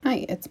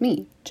Hi, it's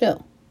me,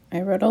 Jill.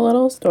 I wrote a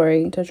little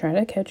story to try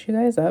to catch you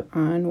guys up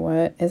on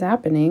what is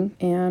happening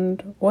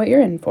and what you're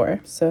in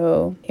for.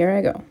 So here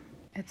I go.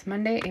 It's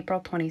Monday, April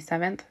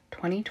 27th,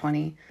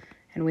 2020,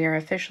 and we are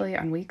officially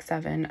on week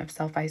 7 of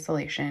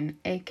self-isolation,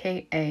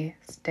 aka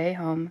stay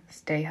home,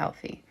 stay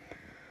healthy.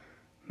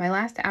 My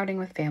last outing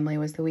with family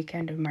was the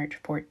weekend of March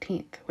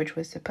 14th, which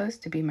was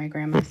supposed to be my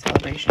grandma's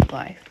celebration of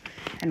life,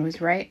 and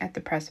was right at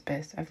the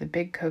precipice of the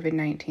big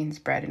COVID-19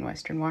 spread in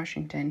Western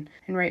Washington,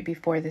 and right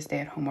before the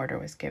stay-at-home order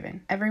was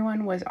given.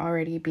 Everyone was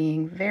already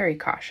being very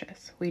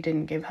cautious. We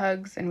didn't give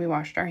hugs, and we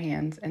washed our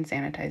hands and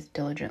sanitized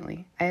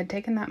diligently. I had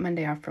taken that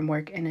Monday off from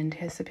work in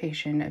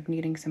anticipation of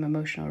needing some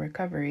emotional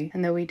recovery,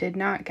 and though we did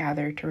not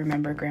gather to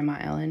remember Grandma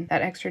Ellen,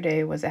 that extra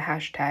day was a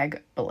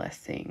hashtag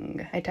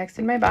blessing. I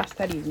texted my boss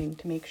that evening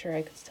to make sure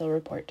I could still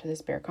report to the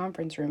spare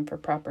conference room for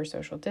proper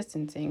social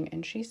distancing,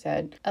 and she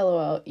said,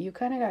 "LOL, you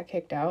kinda got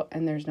kicked out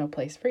and there's no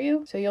place for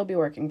you, so you'll be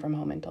working from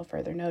home until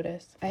further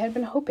notice." I had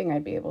been hoping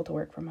I'd be able to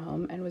work from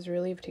home and was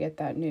relieved to get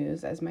that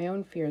news as my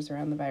own fears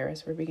around the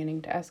virus were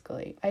beginning to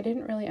escalate. I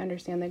didn't really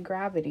understand the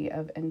gravity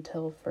of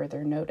 "until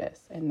further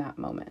notice" in that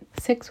moment.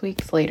 6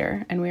 weeks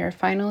later, and we are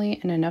finally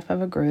in enough of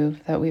a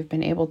groove that we've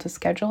been able to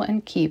schedule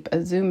and keep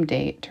a Zoom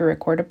date to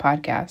record a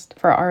podcast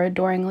for our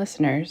adoring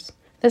listeners.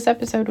 This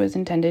episode was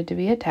intended to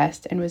be a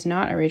test and was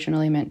not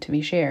originally meant to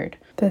be shared.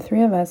 The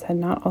three of us had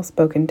not all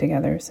spoken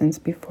together since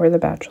before The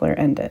Bachelor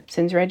ended.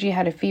 Since Reggie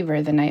had a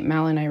fever the night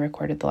Mal and I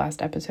recorded the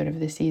last episode of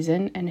the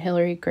season, and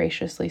Hillary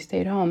graciously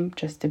stayed home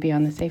just to be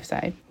on the safe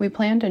side. We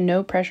planned a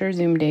no-pressure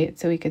Zoom date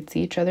so we could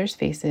see each other's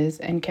faces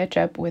and catch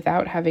up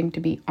without having to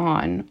be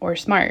on, or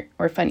smart,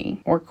 or funny,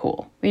 or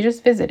cool. We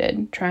just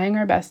visited, trying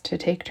our best to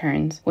take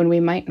turns when we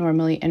might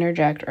normally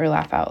interject or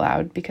laugh out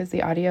loud because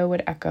the audio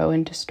would echo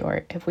and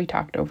distort if we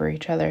talked over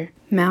each other.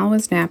 Mal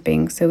was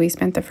napping, so we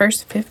spent the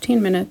first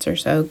 15 minutes or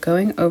so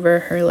going over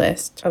her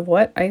list of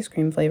what ice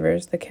cream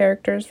flavors the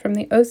characters from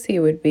the OC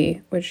would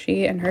be, which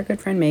she and her good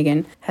friend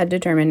Megan had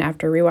determined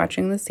after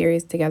rewatching the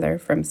series together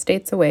from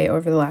states away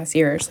over the last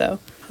year or so.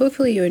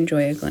 Hopefully you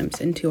enjoy a glimpse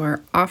into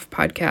our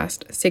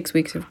off-podcast 6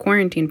 weeks of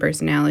quarantine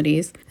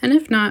personalities, and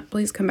if not,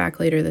 please come back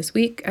later this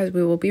week as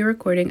we will be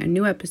recording a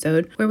new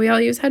episode where we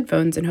all use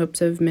headphones in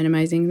hopes of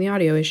minimizing the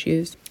audio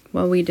issues.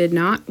 While we did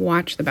not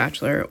watch The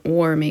Bachelor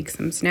or make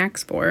some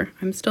snacks for,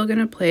 I'm still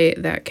gonna play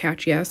that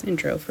catchy-ass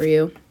intro for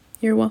you.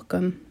 You're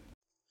welcome.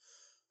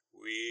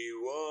 We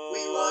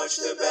watched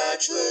The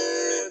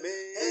Bachelor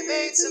and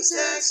made some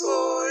snacks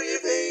for your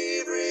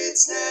favorite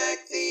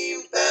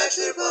snack-themed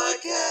Bachelor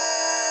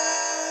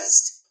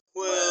podcast.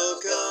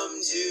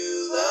 Welcome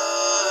to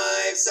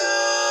Life's a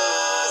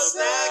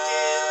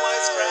Snackin',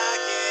 what's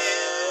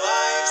crackin',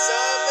 Life's a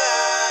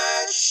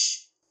Batch.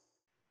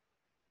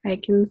 I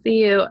can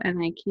see you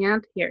and I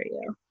can't hear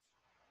you.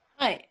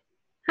 Hi.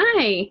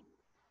 Hi!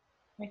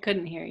 I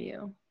couldn't hear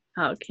you.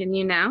 Oh, can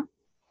you now?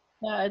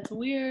 Yeah, it's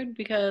weird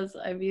because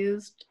I've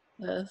used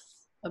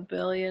this a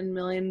billion,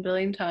 million,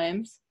 billion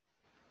times.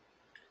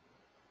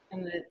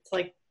 And it's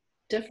like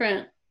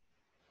different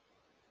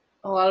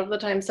a lot of the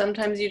time.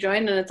 Sometimes you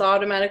join and it's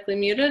automatically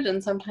muted,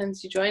 and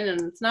sometimes you join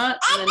and it's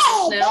not. And then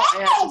just now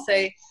I have to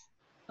say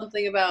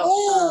something about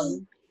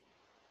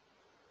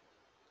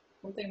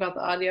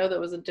the audio that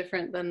was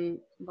different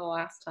than the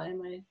last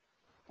time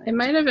It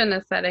might have been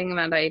a setting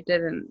that I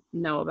didn't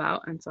know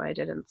about, and so I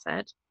didn't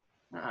set.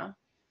 I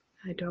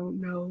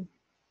don't know.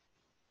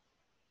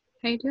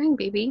 How you doing,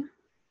 baby?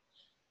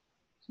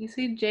 Do you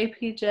see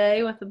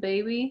JPJ with the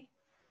baby?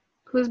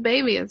 Whose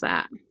baby is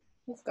that?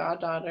 His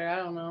goddaughter. I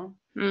don't know.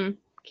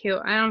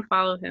 Cute. I don't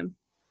follow him.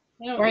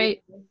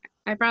 Right.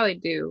 I probably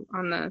do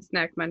on the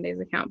Snack Mondays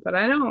account, but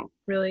I don't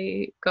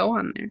really go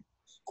on there.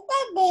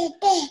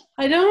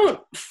 I don't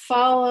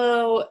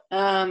follow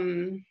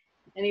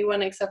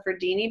anyone except for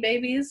Deanie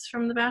Babies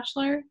from The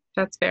Bachelor.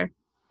 That's fair.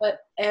 But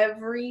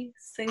every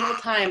single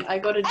time I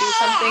go to do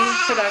something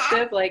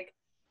productive, like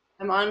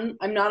I'm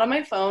not on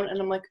my phone and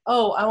I'm like,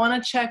 oh, I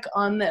want to check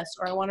on this,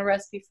 or I want a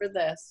recipe for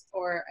this,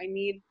 or I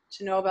need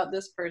to know about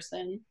this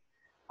person.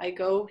 I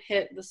go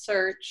hit the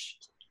search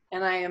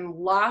and I am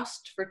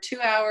lost for 2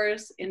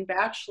 hours in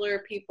Bachelor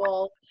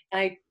people,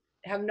 and I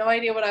have no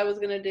idea what I was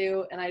going to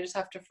do, and I just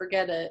have to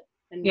forget it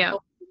and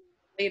hope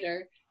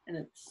later, and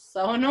it's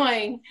so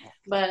annoying.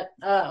 But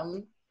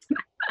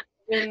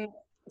been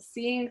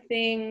seeing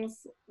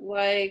things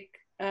like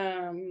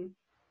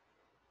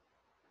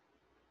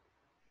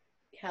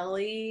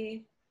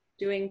Kelly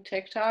doing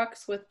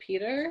TikToks with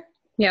Peter.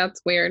 Yeah,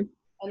 it's weird.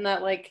 And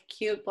that like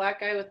cute black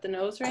guy with the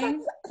nose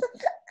ring.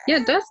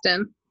 Yeah,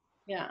 Dustin.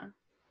 Yeah.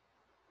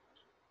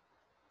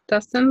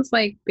 Dustin's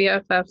like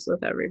BFFs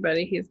with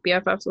everybody. He's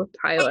BFFs with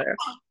Tyler.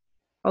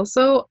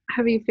 Also,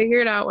 have you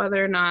figured out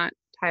whether or not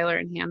Tyler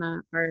and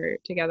Hannah are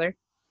together?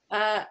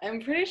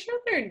 I'm pretty sure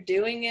they're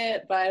doing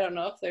it, but I don't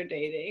know if they're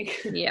dating.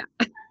 Yeah.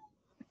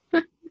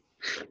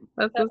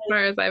 That's as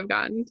far as I've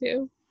gotten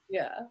to.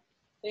 Yeah.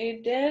 They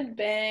did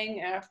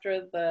bang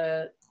after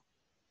the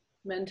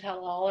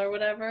Mental or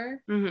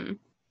whatever. Mm-hmm.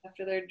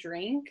 After their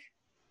drink.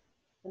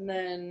 And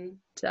then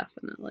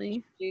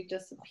Definitely. she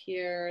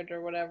disappeared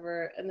or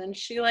whatever. And then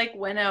she like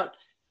went out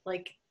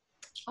like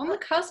on the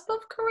cusp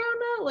of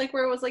Corona, like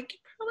where it was like, you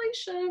probably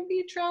shouldn't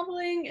be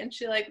traveling. And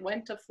she like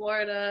went to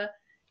Florida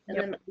and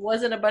then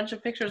wasn't a bunch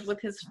of pictures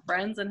with his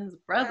friends and his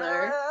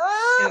brother.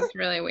 It was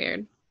really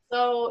weird.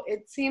 So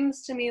it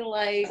seems to me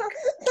like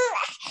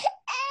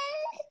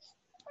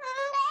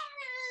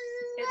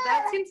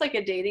that seems like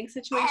a dating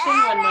situation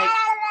when like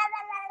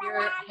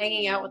you're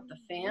hanging out with the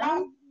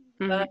fam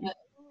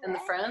and the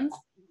friends,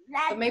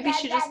 but maybe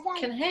she just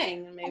can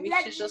hang. Maybe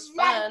she's just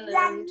fun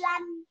and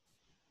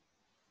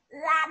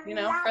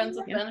friends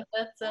with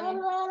benefits, and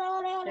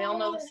they all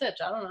know the sitch.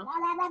 I don't know.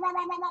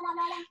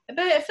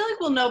 I feel like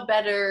we'll know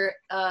better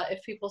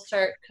if people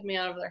start coming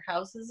out of their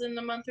houses in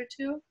a month or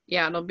two.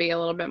 Yeah, it'll be a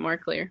little bit more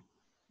clear.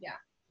 Yeah,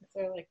 if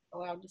they're like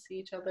allowed to see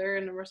each other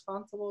in a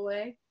responsible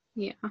way.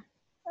 Yeah.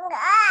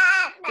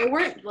 They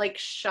weren't like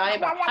shy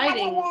about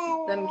hiding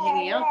them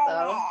hanging out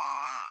though.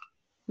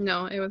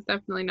 No, it was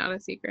definitely not a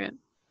secret.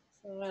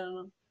 So I don't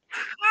know.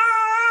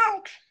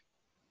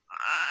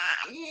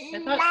 I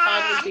thought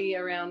Todd would be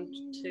around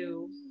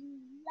to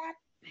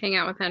hang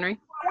out with Henry.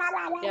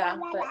 Yeah,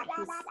 but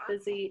he's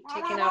busy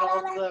taking out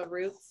all of the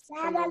roots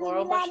from the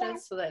laurel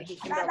bushes so that he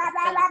can build a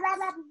fence.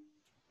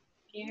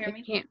 Can you hear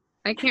me?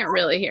 I can't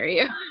really hear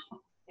you.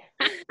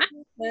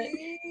 But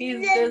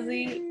he's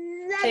busy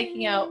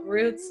taking out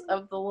roots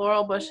of the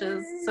laurel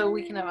bushes so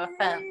we can have a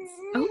fence.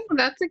 Oh,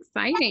 that's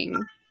exciting.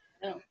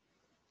 Oh.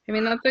 I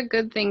mean, that's a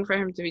good thing for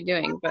him to be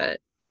doing, but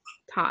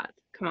Todd,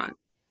 come on.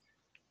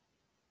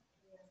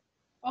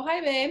 Oh,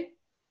 hi, babe.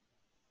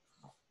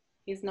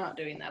 He's not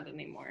doing that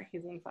anymore.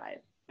 He's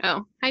inside.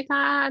 Oh, hi,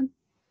 Todd.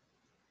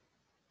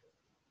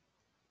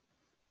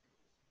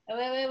 Oh,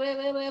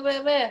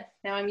 wait.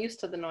 Now I'm used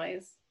to the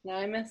noise. Now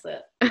I miss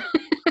it.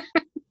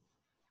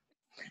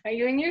 Are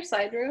you in your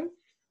side room?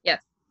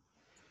 Yes.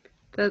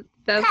 That's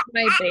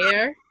my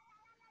bear.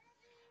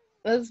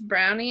 This is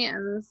Brownie,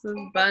 and this is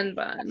Bun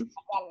Bun.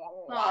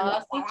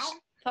 Aw, such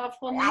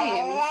thoughtful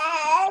names.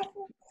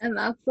 And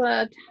that's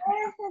a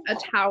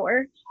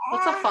tower.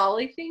 What's a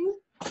folly thing?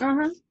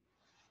 Uh-huh.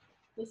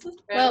 This is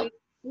Brownie.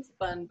 This is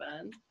Bun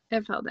Bun.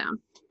 It fell down.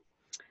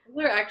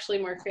 Those are actually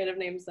more creative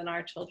names than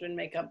our children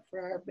make up for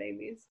our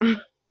babies.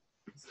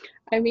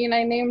 I mean,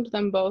 I named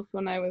them both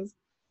when I was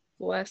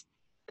less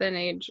than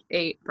age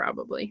 8,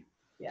 probably.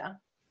 Yeah.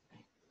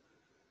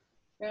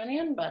 Brownie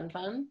and Bun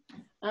Bun.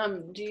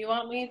 Do you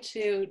want me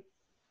to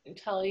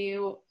tell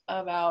you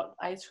about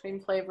ice cream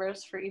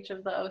flavors for each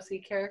of the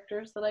OC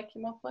characters that I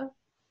came up with?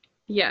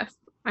 Yes.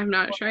 I'm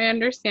not sure I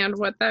understand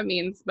what that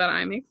means, but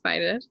I'm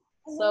excited.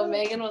 So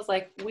Megan was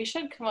like, we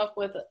should come up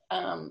with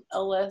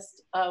a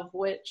list of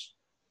which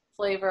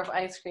flavor of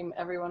ice cream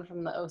everyone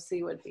from the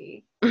OC would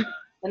be,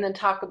 and then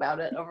talk about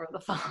it over the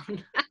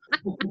phone.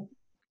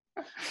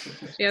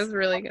 She has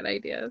really good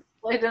ideas.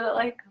 I did it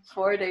like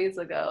 4 days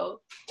ago,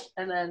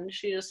 and then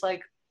she just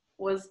like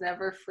was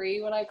never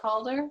free when I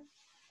called her.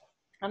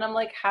 And I'm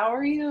like, how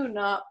are you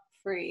not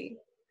free?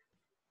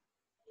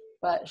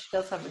 But she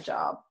does have a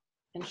job,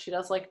 and she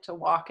does like to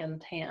walk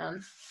and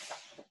tan.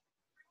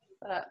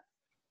 But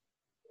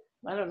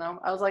I don't know.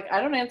 I was like, I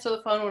don't answer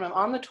the phone when I'm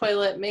on the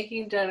toilet,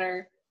 making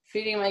dinner,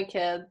 feeding my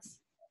kids,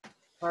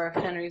 or if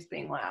Henry's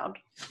being loud.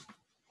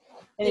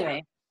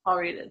 Anyway, I'll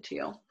read it to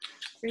you.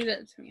 Read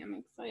it to me. I'm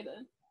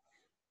excited.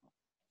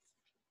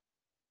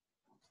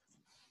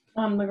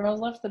 The girls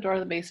left the door of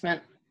the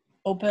basement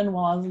open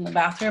while I was in the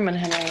bathroom, and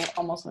Henry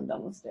almost went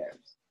down the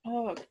stairs.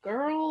 Oh,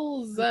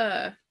 girls.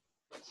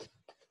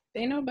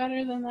 They know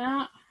better than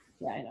that.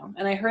 Yeah, I know.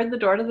 And I heard the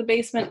door to the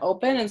basement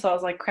open, and so I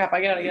was like, crap,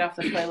 I gotta get off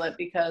the toilet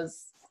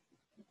because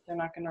they're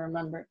not going to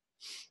remember.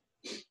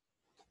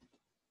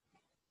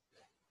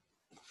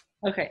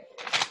 Okay.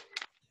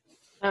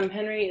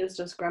 Henry is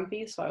just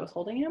grumpy, so I was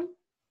holding him.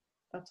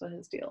 That's what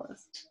his deal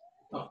is.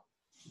 Oh.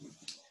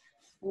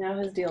 Now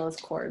his deal is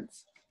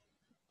cords.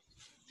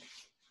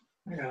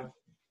 Yeah.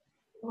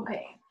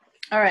 Okay.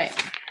 All right.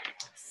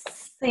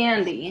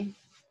 Sandy.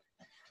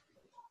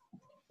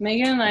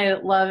 Megan and I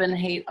love and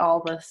hate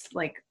all this,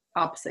 like,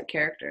 opposite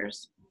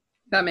characters.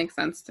 That makes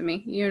sense to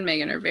me. You and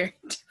Megan are very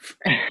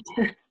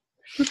different.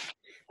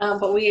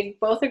 But we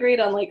both agreed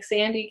on, like,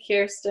 Sandy,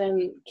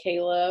 Kirsten,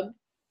 Caleb,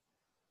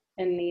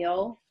 and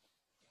Neil.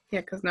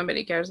 Yeah, because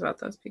nobody cares about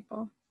those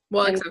people.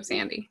 Well, and, except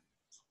Sandy.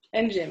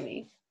 And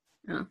Jimmy.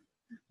 Oh.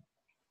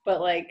 But,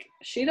 like,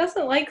 she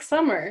doesn't like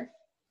Summer.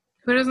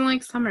 Who doesn't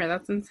like Summer?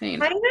 That's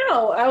insane. I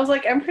know. I was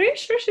like, I'm pretty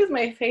sure she's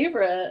my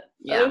favorite.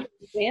 Yeah.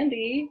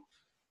 Sandy.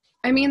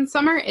 I mean,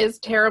 Summer is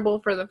terrible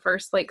for the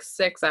first, like,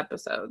 6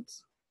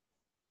 episodes.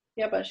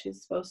 Yeah, but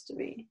she's supposed to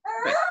be.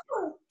 Right.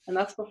 And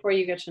that's before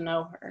you get to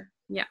know her.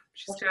 Yeah,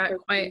 she's got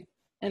quite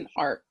an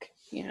arc,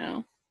 you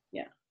know?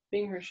 Yeah,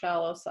 being her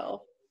shallow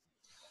self.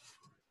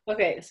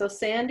 Okay, so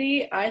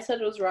Sandy, I said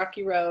it was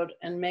Rocky Road,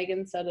 and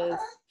Megan said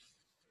it's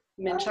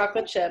mint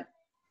chocolate chip.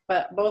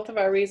 But both of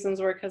our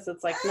reasons were because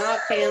it's, like, not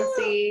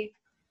fancy,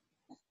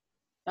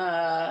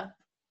 but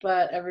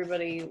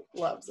everybody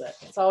loves it.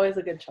 It's always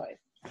a good choice.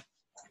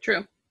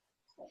 True.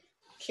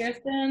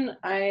 Kirsten,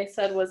 I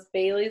said was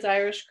Bailey's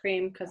Irish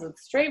Cream because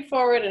it's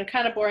straightforward and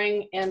kind of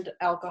boring, and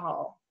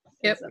alcohol.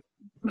 Yep.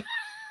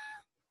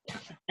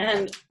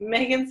 And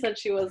Megan said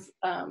she was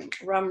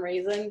rum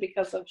raisin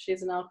because of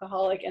she's an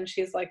alcoholic and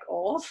she's like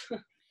old.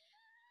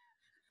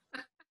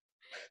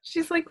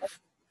 She's like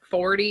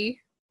 40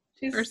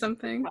 She's or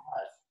something. hot,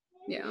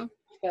 Yeah.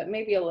 but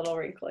maybe a little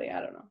wrinkly. I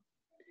don't know.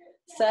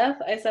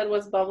 Seth, I said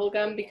was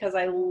bubblegum because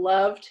I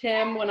loved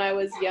him when I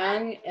was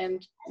young,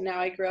 and now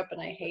I grew up and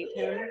I hate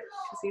him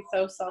because he's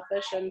so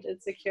selfish and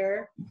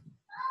insecure.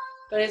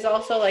 But he's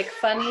also like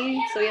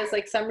funny, so he has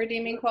like some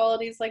redeeming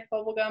qualities like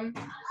bubblegum.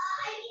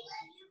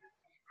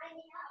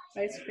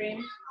 Ice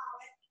cream.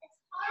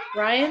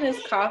 Ryan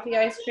is coffee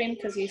ice cream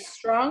because he's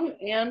strong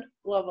and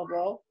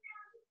lovable.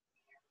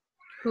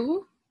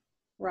 Who?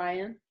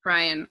 Ryan.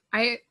 Ryan.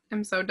 I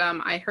am so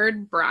dumb. I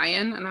heard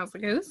Brian and I was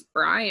like, who's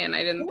Brian?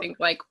 I didn't think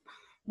like,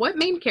 what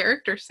main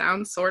character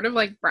sounds sort of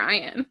like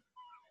Brian?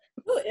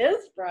 Who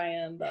is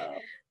Brian though?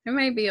 I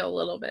might be a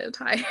little bit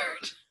tired.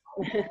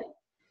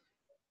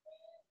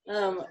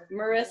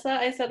 Marissa,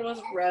 I said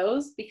was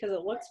rose because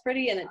it looks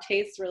pretty and it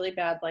tastes really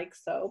bad like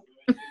soap.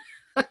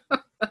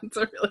 That's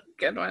a really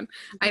good one.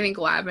 I think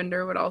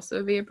lavender would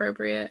also be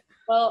appropriate.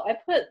 Well, I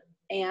put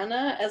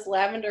Anna as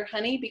lavender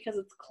honey because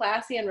it's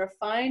classy and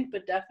refined,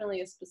 but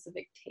definitely a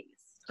specific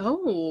taste.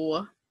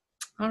 Oh,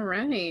 all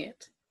right.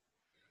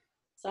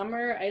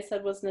 Summer, I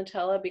said was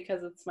Nutella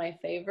because it's my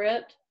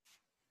favorite.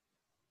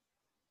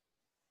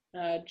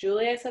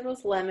 Julie, I said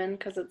was lemon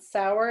because it's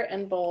sour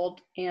and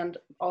bold and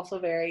also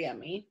very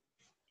yummy.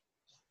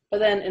 But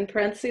then in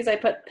parentheses, I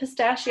put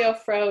pistachio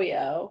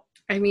froyo.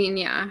 I mean,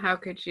 yeah, how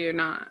could you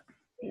not?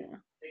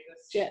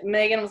 Yeah.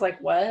 Megan was like,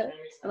 what?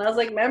 And I was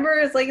like, remember,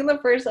 it's like in the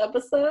first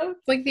episode?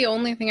 It's like the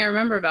only thing I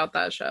remember about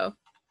that show.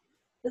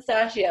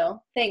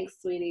 Pistachio.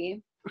 Thanks,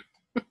 sweetie.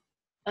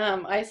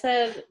 I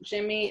said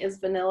Jimmy is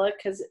vanilla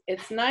because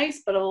it's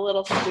nice, but a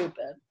little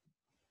stupid.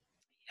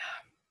 Yeah,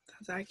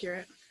 that's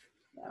accurate.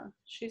 Yeah.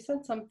 She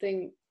said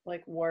something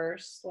like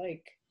worse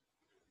than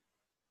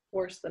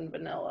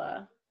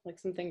vanilla, like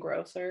something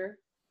grosser.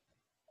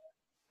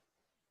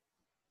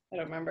 I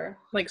don't remember.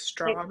 Like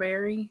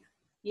strawberry?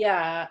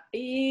 Yeah.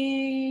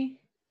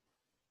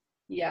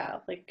 Yeah,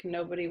 like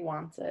nobody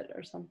wants it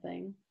or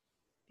something.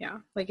 Yeah,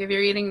 like if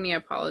you're eating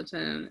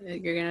Neapolitan,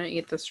 you're going to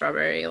eat the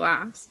strawberry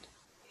last.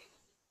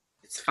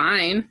 It's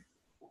fine.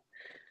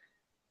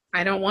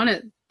 I don't want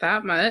it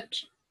that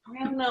much.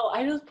 I don't know.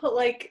 I just put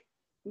like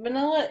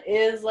vanilla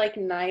is like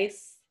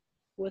nice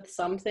with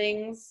some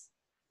things,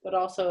 but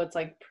also it's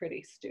like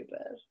pretty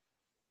stupid.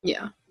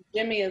 Yeah.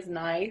 Jimmy is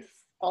nice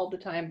all the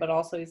time, but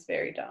also he's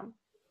very dumb.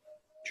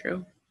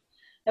 True.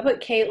 I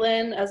put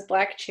Caitlin as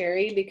black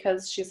cherry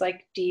because she's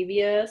like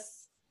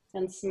devious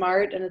and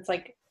smart, and it's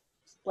like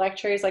black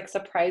cherry is like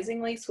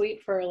surprisingly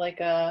sweet for like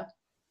a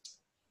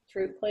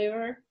fruit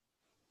flavor.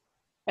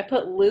 I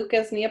put Luke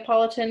as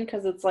Neapolitan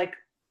because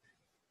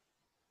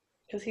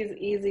he's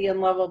easy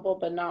and lovable,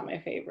 but not my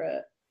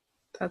favorite.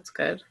 That's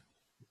good.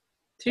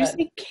 Did you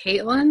say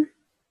Caitlin?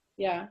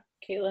 Yeah,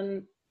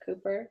 Caitlin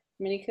Cooper,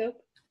 Mini Coop.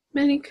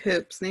 Minnie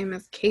Coop's name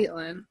is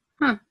Caitlin.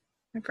 Huh,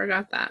 I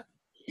forgot that.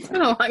 It's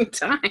been a long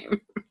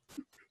time.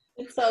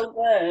 It's so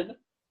good.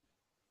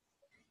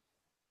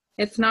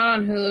 It's not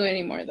on Hulu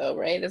anymore though,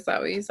 right? Is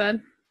that what you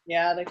said?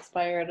 Yeah, it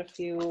expired a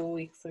few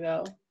weeks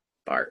ago.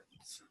 Barts.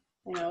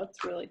 I know,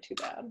 it's really too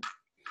bad.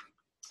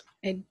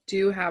 I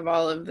do have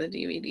all of the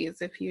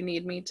DVDs if you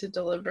need me to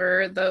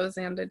deliver those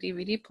and a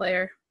DVD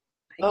player.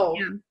 I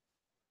can.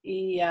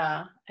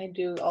 Yeah, I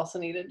do also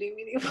need a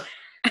DVD player.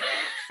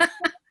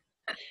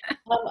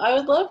 I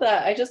would love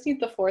that. I just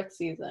need the 4th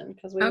season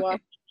because we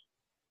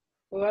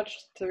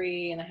watched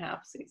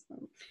 3.5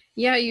 seasons.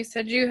 Yeah, you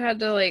said you had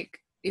to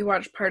you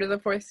watched part of the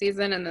 4th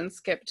season and then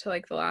skip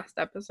to the last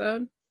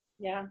episode.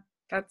 Yeah.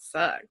 That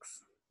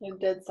sucks. It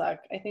did suck.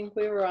 I think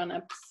we were on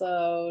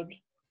episode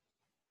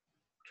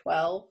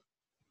 12,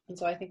 and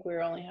so I think we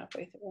were only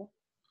halfway through.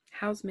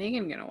 How's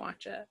Megan gonna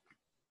watch it?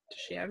 Does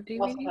she have DVDs?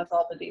 Also has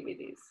all the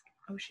DVDs.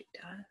 Oh, she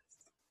does.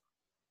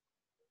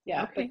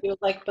 Yeah, okay.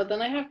 but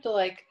then I have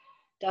to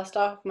dust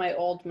off my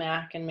old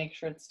Mac and make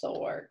sure it still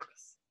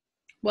works.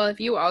 Well, if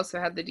you also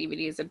had the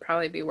DVDs, it'd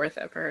probably be worth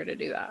it for her to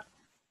do that.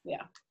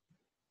 Yeah.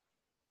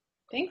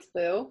 Thanks,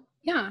 Boo.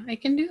 Yeah, I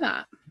can do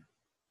that.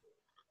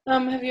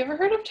 Have you ever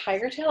heard of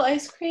Tiger Tail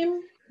ice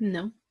cream?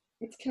 No.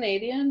 It's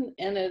Canadian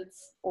and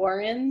it's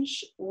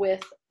orange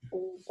with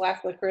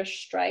black licorice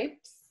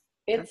stripes.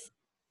 It's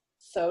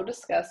so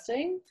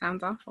disgusting.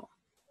 Sounds awful.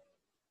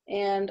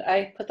 And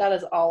I put that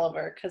as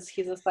Oliver because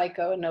he's a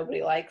psycho and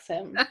nobody likes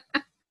him.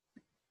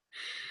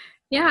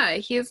 Yeah,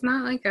 he's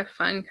not a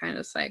fun kind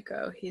of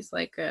psycho. He's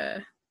like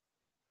a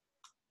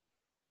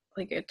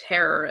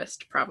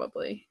terrorist,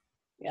 probably.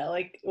 Yeah,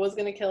 was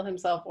gonna kill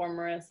himself or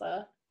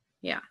Marissa.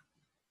 Yeah.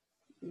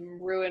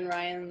 Ruin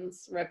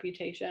Ryan's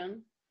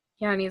reputation.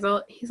 Yeah, and he's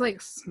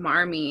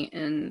smarmy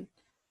and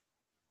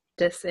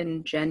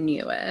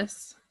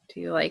disingenuous.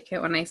 Do you like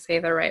it when I say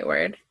the right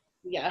word?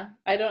 Yeah,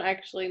 I don't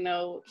actually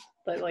know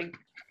that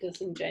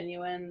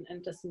disingenuine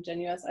and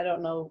disingenuous. I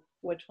don't know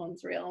which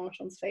one's real and which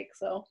one's fake.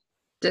 So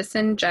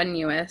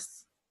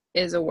Disingenuous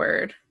is a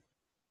word.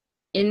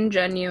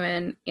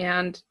 Ingenuine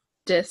and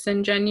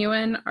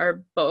disingenuine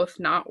are both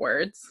not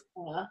words.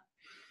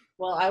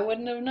 well, I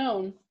wouldn't have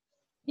known.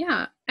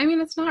 Yeah, I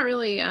mean, it's not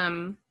really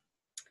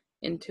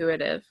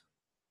intuitive.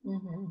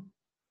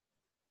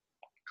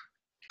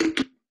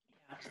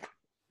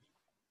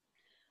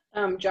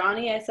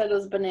 Johnny, I said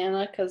was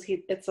banana because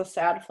it's a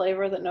sad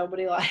flavor that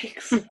nobody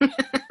likes.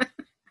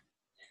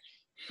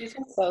 She's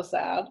just so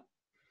sad.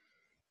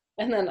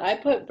 And then I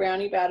put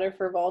brownie batter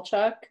for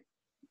Volchuk,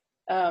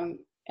 and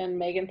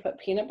Megan put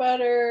peanut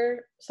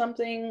butter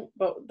something.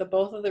 But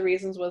both of the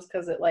reasons was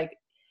because it like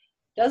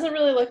doesn't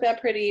really look that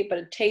pretty, but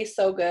it tastes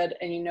so good,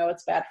 and you know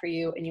it's bad for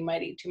you, and you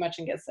might eat too much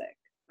and get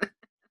sick.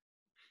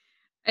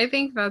 I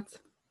think that's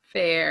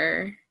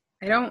fair.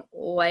 I don't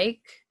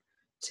like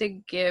to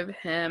give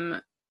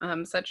him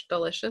such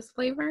delicious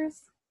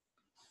flavors.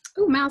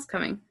 Ooh, Mal's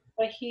coming.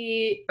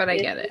 But I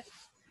get it.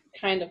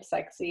 Kind of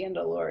sexy and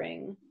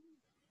alluring.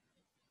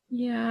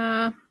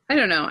 Yeah, I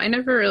don't know. I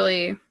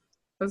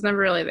was never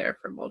really there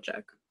for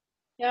Volchuk.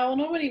 Yeah, well,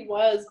 nobody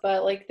was,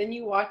 but like then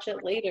you watch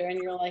it later and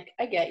you're like,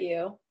 I get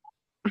you.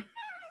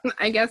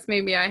 I guess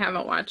maybe I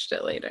haven't watched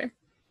it later.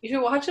 You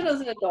should watch it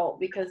as an adult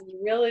because you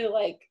really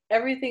like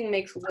everything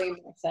makes way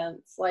more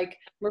sense. Like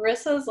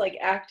Marissa's like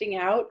acting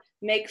out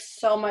makes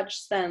so much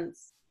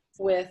sense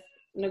with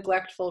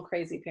neglectful,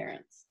 crazy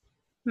parents.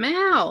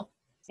 Mal.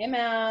 Hey,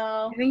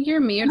 Mal. I think you're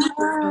muted.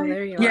 Oh,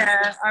 there you are.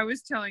 Yeah, I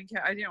was telling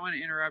Kevin, I didn't want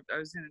to interrupt. I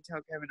was going to tell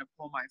Kevin to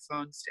pull my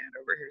phone stand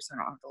over here so I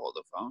don't have to hold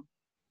the phone.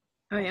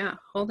 Oh, yeah.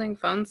 Holding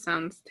phones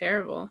sounds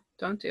terrible.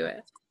 Don't do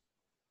it.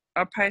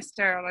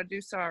 Sterile, I do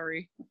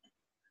sorry.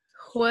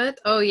 What?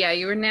 Oh, yeah,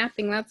 you were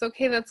napping. That's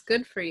okay. That's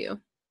good for you.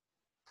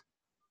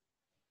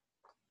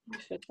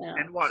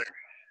 And water.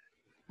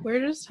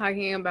 We're just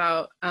talking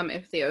about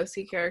if the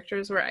OC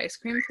characters were ice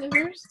cream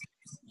flavors.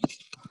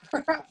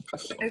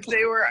 If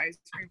they were ice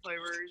cream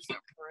flavors,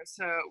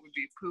 Marissa would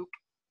be poop.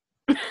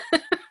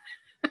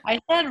 I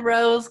said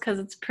rose because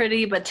it's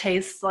pretty but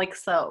tastes like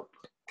soap.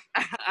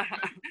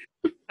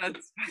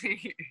 That's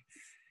funny.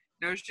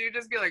 No, she would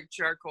just be like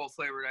charcoal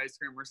flavored ice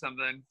cream or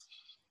something.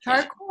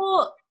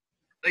 Charcoal?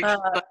 Like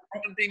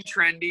something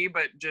trendy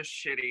but just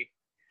shitty.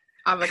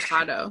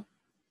 Avocado.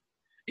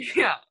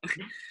 Yeah.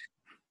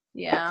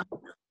 Yeah.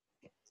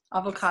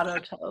 Avocado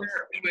toast.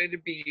 It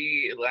would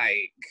be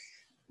like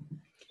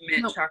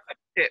mint chocolate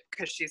chip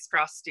because she's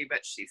frosty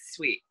but she's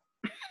sweet.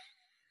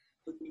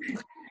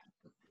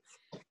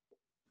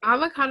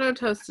 Avocado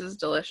toast is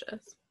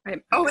delicious.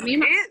 It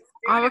is.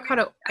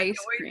 Avocado ice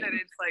cream. That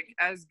it's like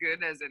as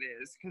good as it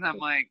is because I'm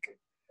like,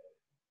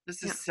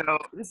 this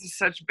is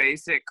such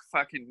basic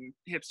fucking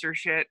hipster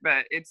shit,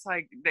 but it's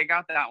like they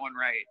got that one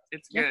right.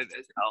 It's good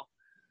as hell.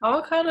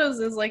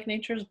 Avocados is like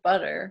nature's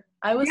butter.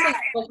 I was like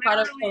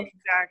avocado toast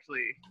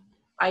exactly.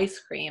 Ice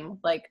cream,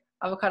 like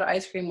avocado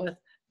ice cream with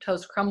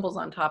toast crumbles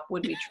on top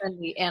would be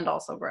trendy and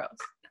also gross.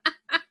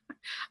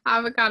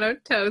 Avocado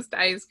toast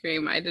ice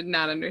cream. I did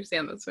not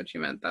understand that's what you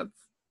meant. That's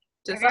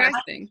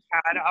disgusting.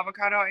 Had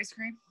avocado ice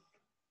cream?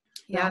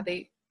 Yeah, No.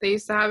 they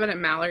used to have it at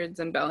Mallard's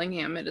in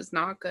Bellingham. It is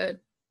not good.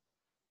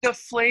 The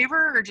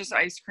flavor or just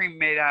ice cream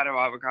made out of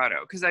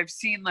avocado? Because I've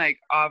seen like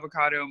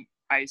avocado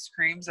ice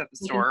creams at the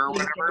store or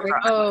whatever.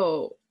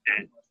 Oh,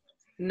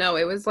 no,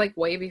 it was like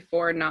way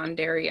before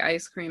non-dairy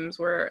ice creams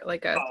were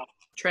like a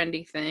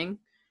trendy thing.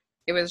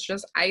 It was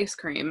just ice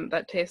cream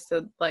that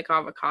tasted like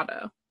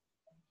avocado.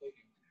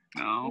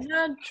 Oh. We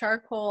had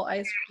charcoal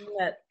ice cream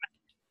at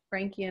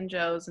Frankie and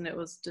Joe's and it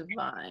was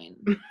divine.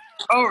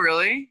 Oh,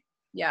 really?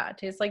 Yeah, it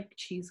tastes like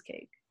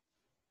cheesecake.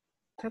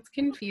 That's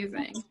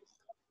confusing.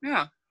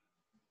 Yeah.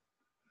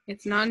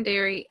 It's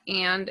non-dairy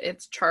and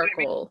it's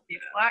charcoal.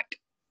 Black?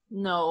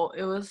 No,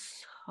 it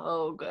was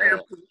so good.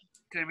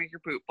 Did I make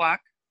your poop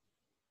black?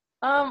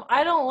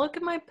 I don't look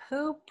at my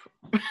poop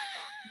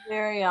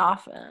very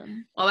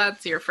often. Well,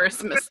 that's your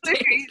first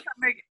mistake.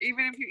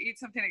 Even if you eat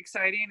something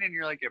exciting and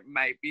you're like, it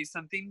might be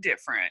something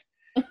different.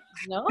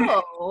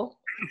 No.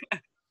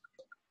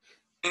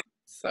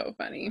 So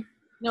funny.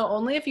 No,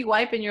 only if you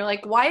wipe and you're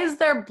like, why is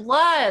there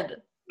blood?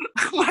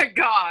 Oh my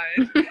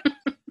God.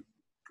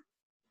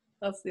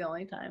 That's the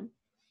only time.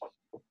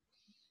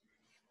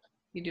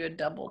 You do a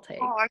double take.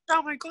 Oh, I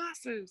found my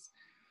glasses.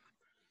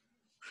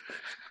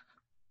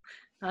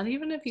 Not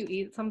even if you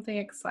eat something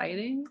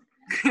exciting.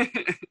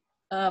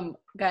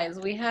 Guys,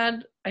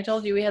 I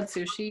told you we had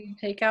sushi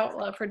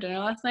takeout for dinner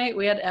last night.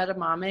 We had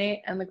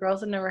edamame and the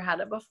girls had never had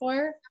it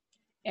before.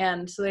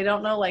 And so they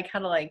don't know like how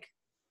to like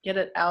get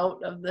it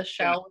out of the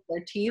shell with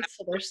their teeth.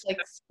 So they're just like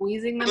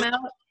squeezing them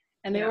out.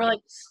 And they were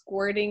like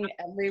squirting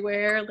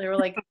everywhere. They were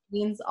like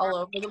beans all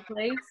over the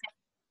place.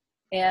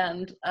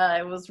 And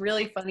it was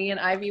really funny. And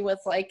Ivy was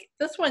like,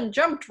 this one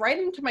jumped right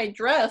into my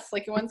dress.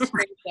 Like it went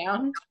straight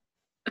down.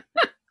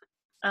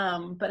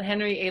 But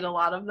Henry ate a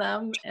lot of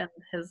them. And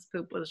his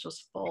poop was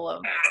just full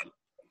of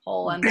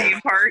whole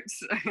Bean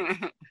parts.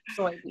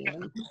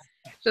 soybeans.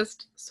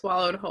 Just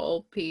swallowed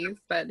whole peas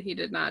that he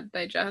did not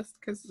digest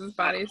because his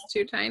body's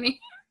too tiny.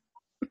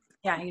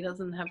 Yeah, he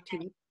doesn't have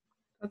teeth.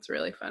 That's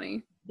really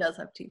funny. He does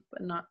have teeth,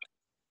 but not.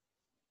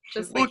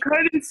 Just like, What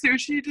kind of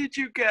sushi did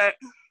you get?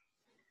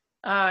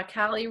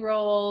 Cali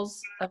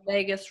rolls, a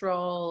Vegas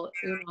roll,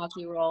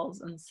 unagi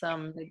rolls, and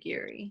some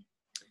nigiri.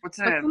 What's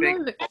what's a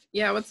in big?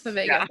 what's the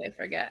Vegas? Yeah. I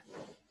forget.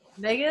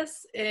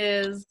 Vegas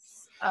is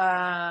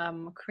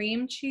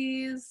cream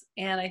cheese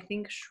and I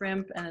think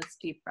shrimp, and it's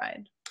deep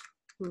fried.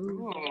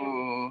 Ooh,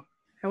 Ooh.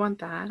 I want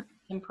that.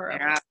 Tempura.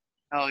 Yeah.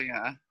 Hell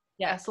yeah.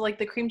 Yeah, so like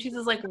the cream cheese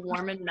is like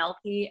warm and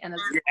melty, and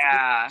it's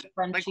Yeah.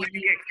 crunchy. Like when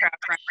you get crab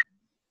fries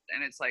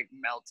and it's like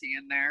melty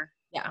in there.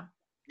 Yeah,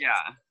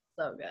 Yeah.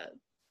 so good.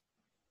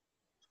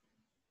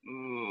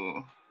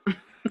 Ooh.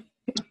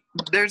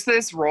 There's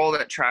this roll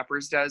that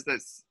Trappers does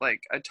that's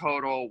like a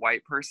total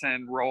white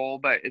person roll,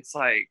 but it's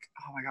like,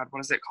 oh my God, what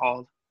is it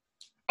called?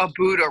 A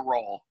Buddha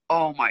roll.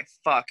 Oh my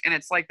fuck. And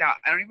it's like that.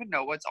 I don't even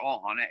know what's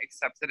all on it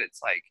except that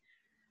it's like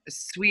a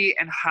sweet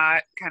and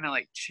hot kind of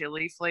like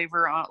chili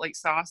flavor on like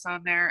sauce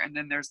on there. And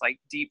then there's like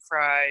deep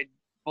fried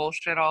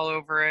bullshit all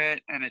over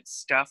it. And it's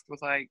stuffed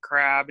with like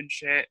crab and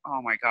shit.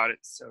 Oh my God,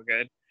 it's so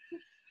good.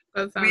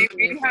 That sounds We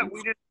amazing.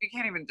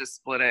 can't even just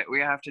split it. We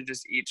have to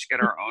just each get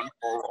our own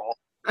full roll.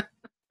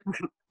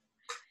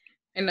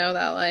 I know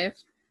that life.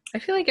 I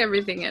feel like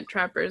everything at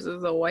Trappers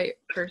is a white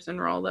person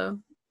roll, though.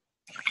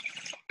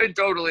 It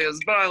totally is,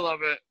 but I love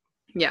it.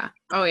 Yeah.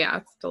 Oh, yeah.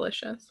 It's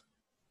delicious.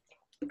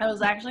 I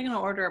was actually gonna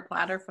order a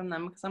platter from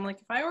them because I'm like,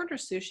 if I order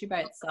sushi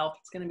by itself,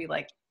 it's gonna be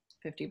like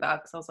 $50. I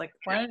was like,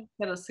 why don't you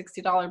get a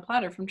 $60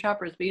 platter from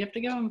Trappers? But you have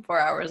to give them 4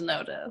 hours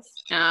notice.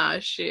 Ah,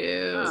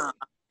 shoot.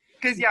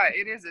 Because yeah,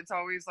 it is. It's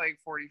always like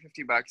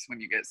 $40-$50 when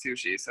you get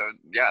sushi. So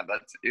yeah,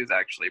 that is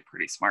actually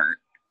pretty smart.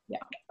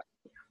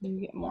 You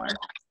get more.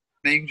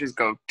 Then you can just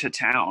go to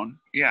town.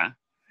 Yeah.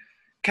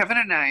 Kevin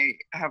and I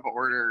have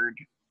ordered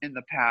in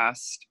the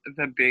past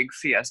the big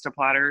fiesta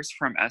platters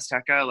from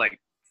Azteca, like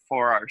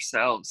for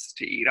ourselves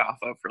to eat off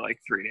of for like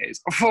 3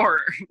 days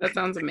before. That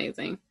sounds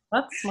amazing.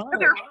 That's smart.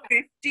 They're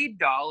 $50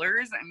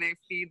 and they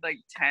feed like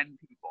 10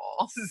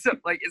 people. So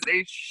like it's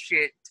a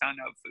shit ton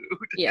of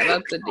food. Yeah,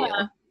 that's a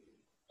deal.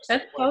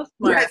 That's so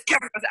smart. Yes,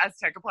 Kevin was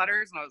Azteca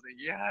platters, and I was like,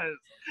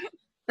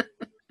 yes.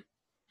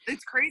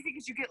 It's crazy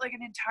because you get like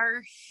an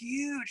entire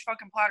huge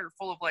fucking platter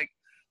full of like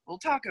little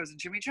tacos and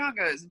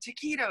chimichangas and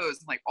taquitos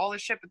and like all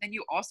this shit. But then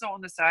you also on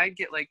the side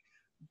get like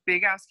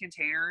big ass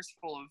containers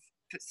full of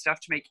stuff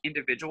to make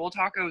individual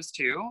tacos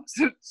too.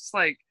 So it's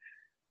like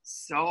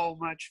so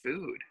much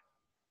food.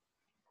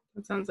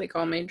 It sounds like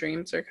all my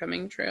dreams are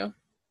coming true.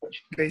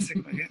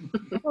 Basically.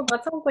 Oh,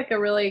 that sounds like a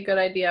really good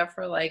idea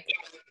for like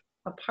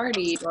a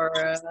party or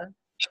a.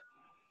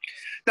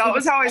 That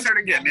was how I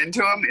started getting into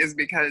them, is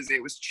because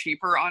it was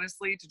cheaper,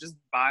 honestly, to just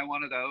buy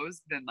one of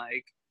those than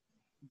like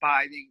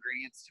buy the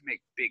ingredients to make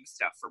big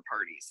stuff for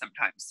parties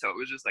sometimes. So it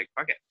was just like,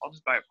 fuck it, I'll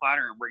just buy a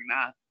platter and bring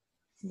that.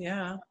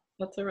 Yeah,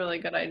 that's a really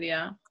good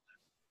idea.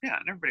 Yeah,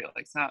 and everybody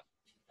likes that.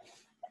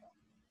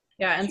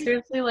 Yeah, and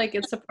seriously, like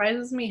it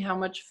surprises me how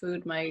much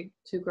food my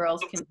 2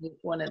 girls can eat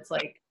when it's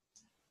like.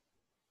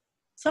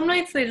 Some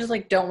nights they just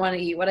like don't want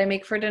to eat what I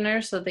make for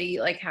dinner, so they eat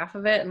like half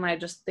of it, and I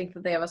just think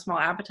that they have a small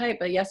appetite.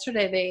 But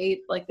yesterday they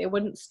ate like they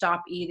wouldn't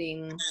stop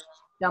eating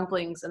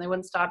dumplings and they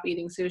wouldn't stop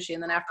eating sushi,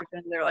 and then after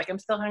dinner they're like, I'm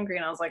still hungry,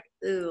 and I was like,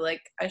 ooh,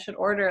 like I should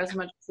order as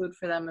much food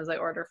for them as I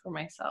order for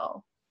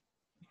myself.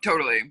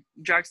 Totally.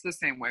 Jack's the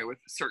same way with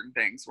certain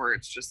things where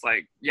it's just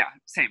like, yeah,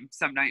 same.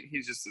 Some night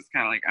he's just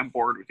kind of like, I'm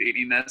bored with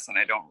eating this and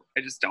I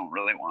just don't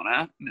really want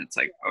to. And it's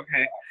like,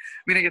 okay,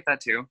 I'm going to get that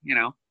too, you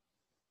know?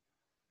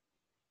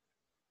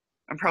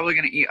 I'm probably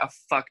going to eat a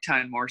fuck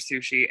ton more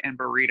sushi and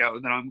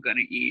burrito than I'm going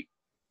to eat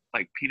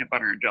like peanut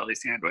butter and jelly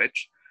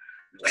sandwich.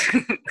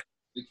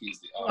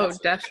 Oh,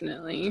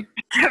 definitely.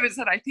 Kevin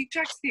said, I think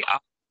Jack's the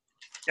opposite.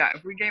 Yeah,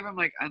 if we gave him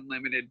like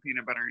unlimited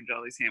peanut butter and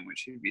jelly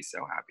sandwich, he'd be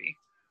so happy.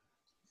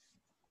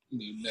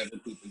 You never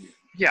poop again.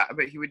 Yeah,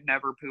 but he would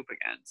never poop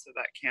again, so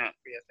that can't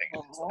be a thing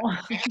in his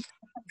life.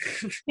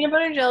 Oh. Peanut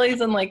butter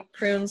jellies and like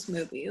prune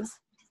smoothies.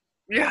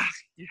 Yeah,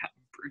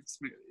 fruit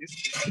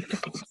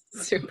smoothies.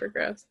 Super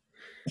gross.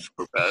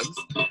 For beds.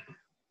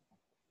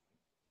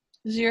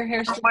 Is your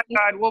hair Oh my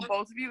God, will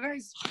both of you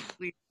guys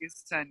please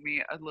send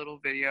me a little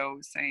video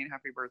saying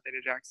happy birthday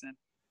to Jackson?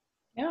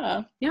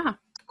 Yeah. Yeah,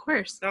 of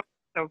course. So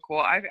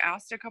cool. I've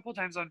asked a couple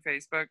times on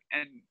Facebook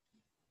and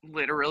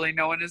literally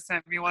no one has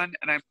sent me one,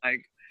 and I'm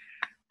like,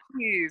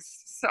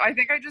 please. So I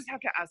think I just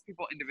have to ask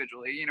people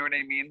individually, you know what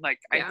I mean? Like,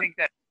 Yeah. I think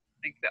that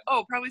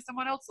oh, probably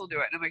someone else will do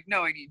it, and I'm like,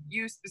 no, I need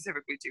you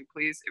specifically to,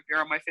 please, if you're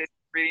on my Facebook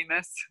reading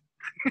this.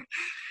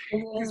 I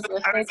was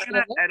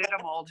gonna edit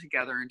them all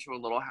together into a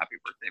little happy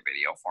birthday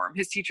video for him.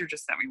 His teacher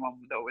just sent me one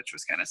though, which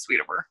was kind of sweet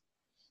of her.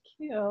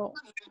 Cute.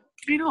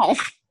 You know,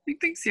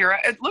 thanks, Sierra.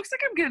 It looks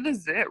like I'm getting a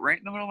zit right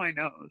in the middle of my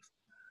nose.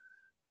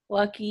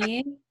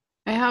 Lucky.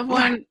 I have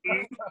one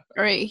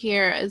right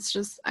here. It's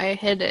just I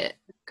hid it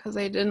because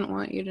I didn't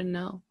want you to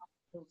know.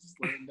 Just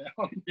lay it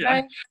down.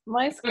 Yeah.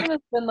 My skin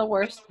has been the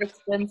worst it's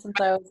been since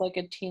I was like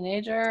a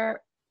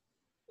teenager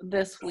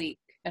this week.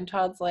 And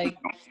Todd's like,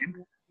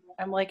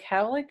 I'm like,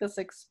 how like this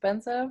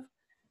expensive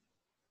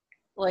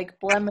like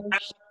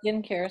blemish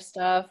skincare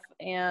stuff,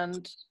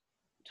 and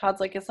Todd's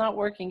like, it's not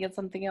working, get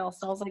something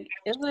else. And I was like,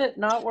 is it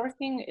not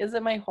working? Is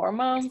it my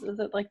hormones? Is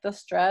it like the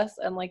stress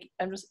and like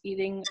I'm just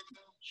eating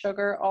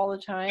sugar all the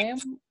time?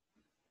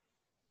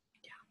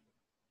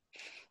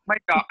 My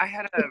God, I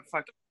had a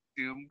fucking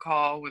Zoom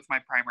call with my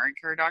primary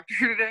care doctor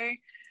today,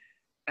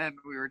 and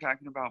we were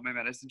talking about my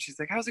medicine. She's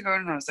like, how's it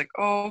going? And I was like,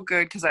 oh,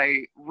 good, because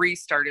I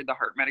restarted the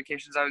heart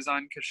medications I was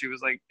on, because she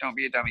was like, don't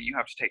be a dummy, you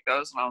have to take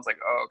those. And I was like,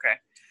 oh,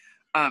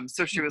 okay.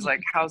 So she was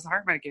like, how's the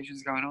heart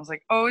medications going? I was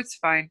like, oh, it's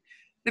fine.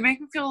 They make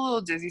me feel a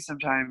little dizzy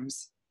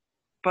sometimes,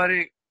 but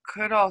it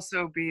could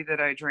also be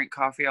that I drink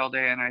coffee all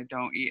day and I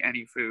don't eat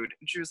any food.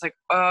 And she was like,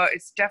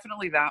 it's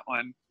definitely that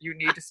one. You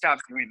need to stop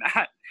doing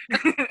that.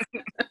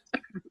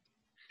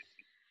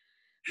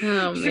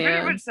 Oh, She pretty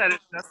man. much said it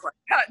just like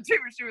that too.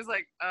 She was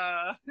like,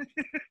 I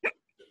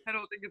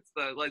don't think it's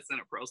the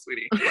lisinopril,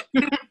 sweetie.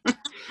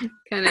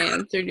 Kind of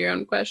answered your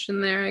own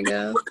question there, I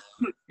guess.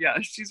 Yeah,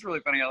 she's really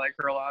funny. I like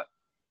her a lot.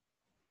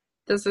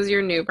 This is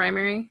your new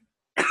primary?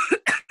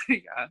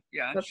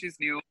 Yeah, she's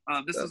new.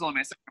 This is only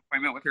my second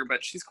appointment with her,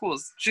 but she's cool.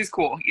 She's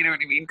cool. You know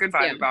what I mean? Good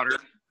vibe about her.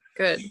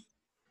 Good.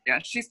 Yeah,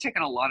 she's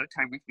taken a lot of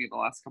time with me the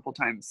last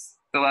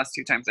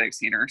two times I've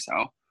seen her.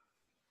 So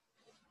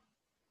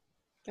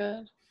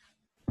Good.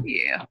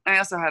 yeah, I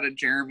also had a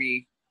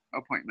Jeremy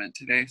appointment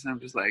today, so I'm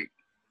just like,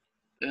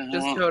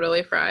 Just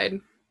totally fried.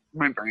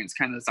 My brain's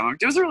kind of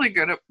zonked. It was a really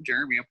good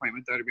Jeremy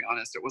appointment, though, to be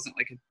honest. It wasn't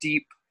like a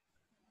deep,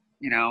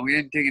 we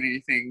didn't dig into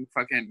anything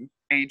fucking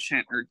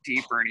ancient or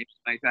deep or anything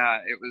like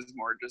that. It was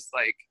more just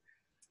like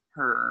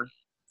her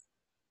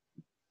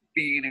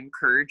being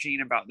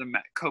encouraging about the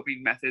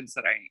coping methods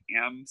that I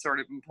am sort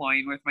of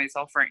employing with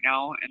myself right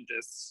now, and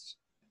just,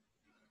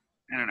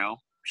 I don't know,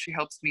 she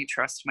helps me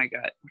trust my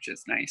gut, which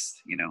is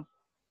nice,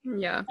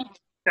 Yeah.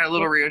 That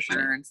little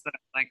reassurance that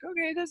I'm like,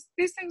 okay,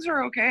 these things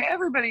are okay.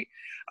 Everybody,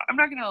 I'm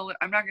not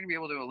gonna be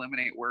able to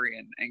eliminate worry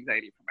and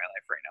anxiety from my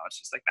life right now. It's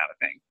just like not a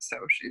thing. So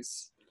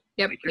she's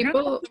Yep.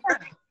 like,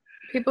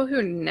 People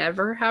who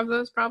never have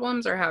those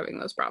problems are having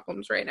those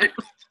problems right now.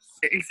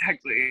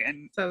 Exactly.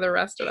 And so the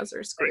rest of us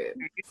are screwed.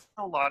 You spend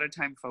a lot of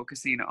time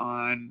focusing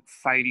on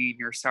fighting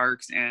your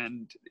Starks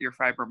and your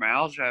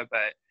fibromyalgia,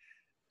 but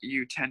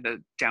you tend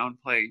to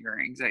downplay your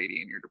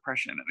anxiety and your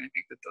depression. And I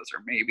think that those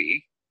are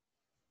maybe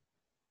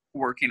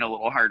working a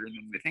little harder than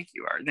you think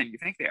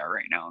they are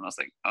right now. And I was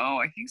like, oh,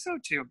 I think so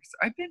too, because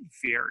I've been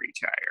very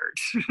tired.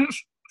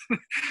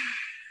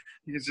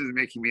 It's just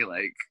making me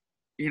like,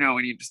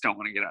 when you just don't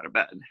want to get out of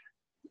bed.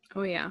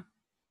 Oh yeah.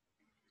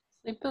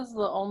 Sleep is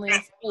the only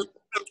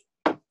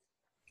escape.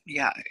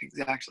 Yeah,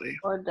 exactly.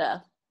 Or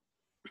death.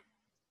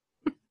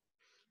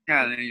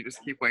 Yeah, and then you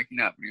just keep waking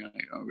up and you're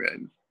like, oh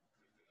good.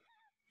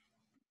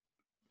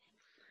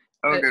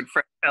 Oh good,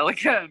 Fred fell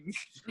again.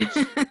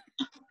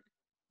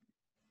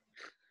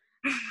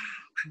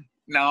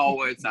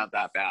 No, it's not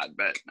that bad,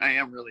 but I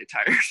am really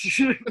tired.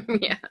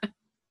 Yeah.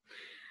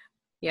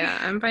 Yeah,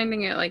 I'm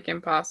finding it like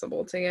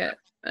impossible to get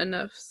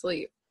enough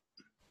sleep.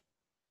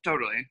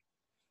 Totally.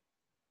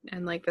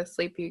 And like the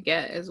sleep you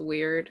get is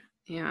weird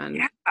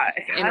and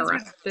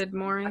interrupted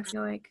more, I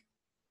feel like.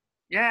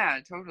 Yeah,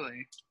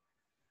 totally.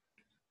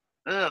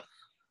 Ugh.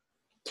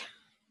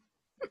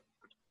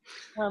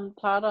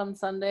 Todd on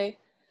Sunday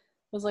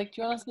was like,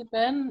 do you want to sleep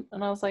in?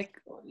 And I was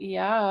like,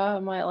 yeah.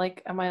 Am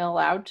I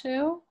allowed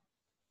to?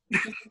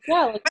 Like,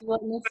 yeah, like you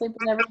let me sleep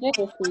in every day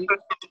this week.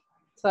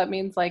 So that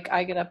means like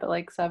I get up at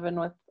like 7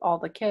 with all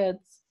the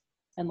kids,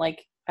 and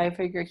like I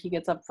figure he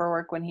gets up for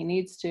work when he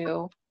needs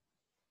to,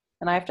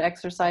 and I have to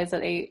exercise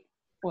at 8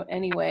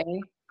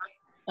 anyway.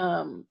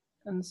 And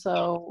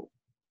so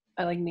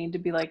I like need to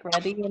be like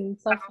ready and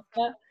stuff like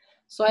that.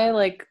 So I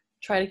like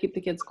try to keep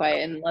the kids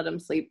quiet and let him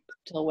sleep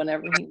till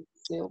whenever he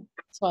needs to.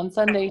 So on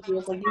Sunday he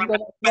was like, you go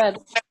to bed.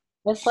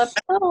 I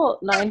slept till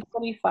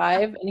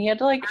 9:45 and he had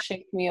to like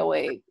shake me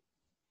awake.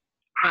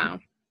 Wow.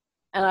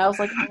 And I was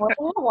like, I wonder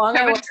how long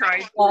Kevin I was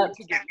tried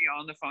to get me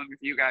on the phone with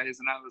you guys,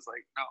 and I was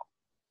like,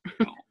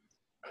 no.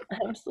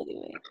 I'm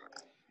sleeping.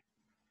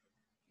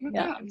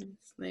 Yeah.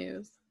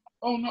 Snooze.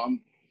 Oh no,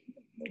 I'm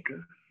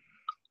okay.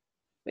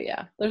 But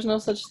yeah, there's no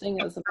such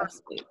thing as enough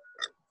sleep.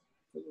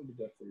 I'll do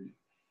that for you.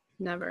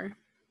 Never.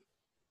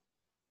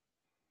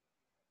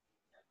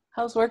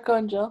 How's work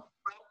going, Jill?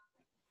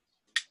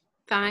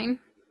 Fine.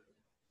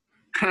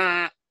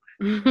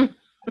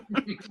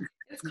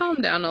 It's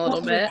calmed down a little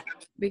bit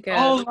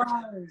because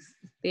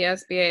the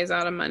SBA is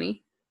out of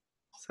money.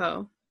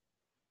 So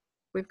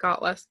we've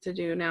got less to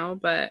do now,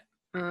 but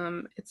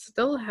it's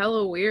still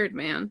hella weird,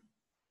 man.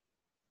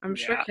 I'm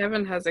sure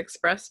Kevin has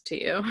expressed to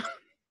you.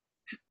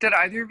 Did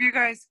either of you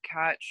guys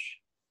catch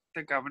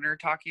the governor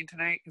talking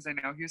tonight? Because I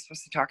know he was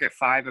supposed to talk at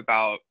 5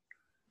 about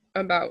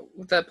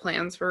the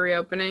plans for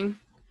reopening.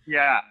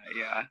 Yeah.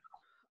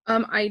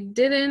 I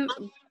didn't,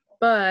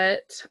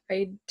 but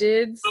I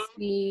did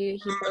see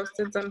he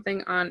posted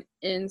something on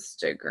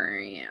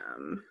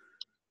Instagram.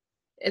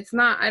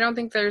 I don't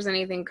think there's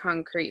anything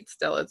concrete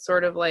still. It's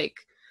sort of like,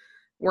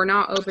 we're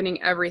not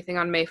opening everything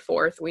on May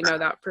 4th. We know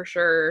that for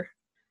sure.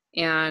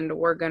 and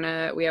we're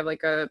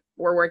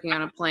working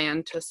on a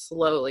plan to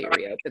slowly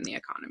reopen the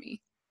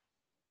economy.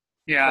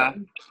 Yeah.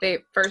 So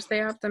they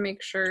have to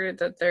make sure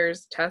that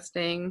there's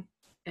testing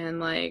and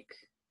like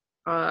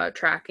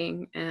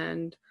tracking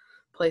and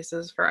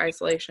places for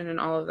isolation and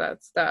all of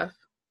that stuff.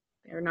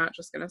 They're not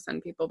just going to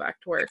send people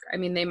back to work. I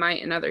mean, they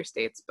might in other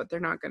states, but they're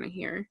not going to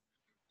here.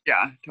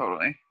 Yeah,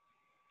 totally.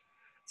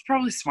 It's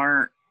probably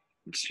smart.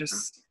 It's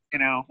just,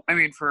 I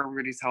mean, for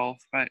everybody's health,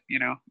 but,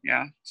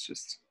 yeah, it's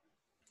just.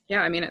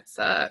 Yeah, I mean, it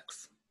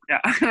sucks. Yeah.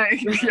 Yeah.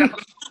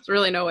 There's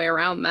really no way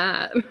around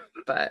that,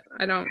 but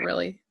I don't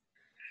really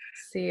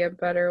see a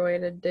better way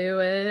to do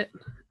it.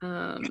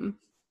 I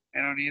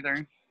don't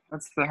either.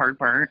 That's the hard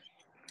part.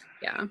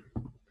 Yeah.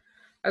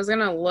 I was going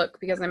to look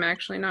because I'm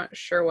actually not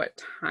sure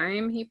what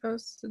time he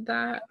posted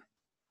that.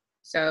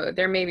 So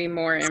there may be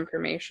more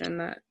information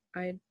that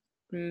I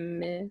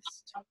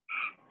missed.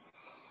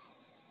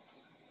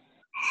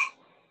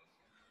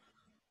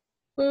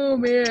 Oh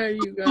man,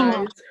 you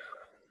guys.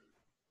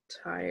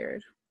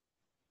 Tired.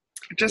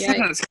 It just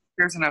doesn't seem like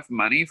there's enough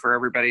money for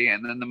everybody,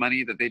 and then the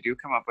money that they do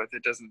come up with,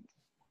 it doesn't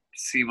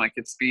seem like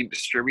it's being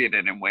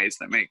distributed in ways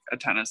that make a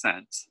ton of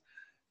sense.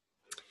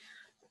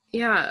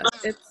 Yeah,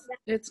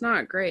 it's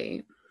not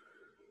great.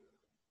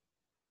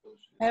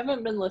 I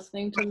haven't been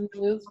listening to the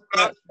news,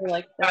 but for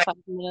like the 5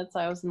 minutes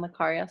I was in the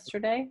car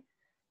yesterday,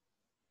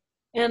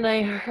 and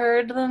I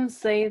heard them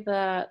say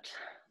that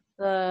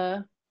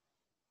the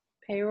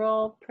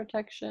payroll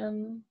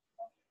protection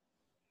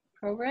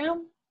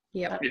program,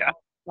 Yep. Yeah.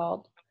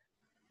 called,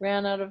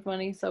 ran out of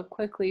money so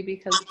quickly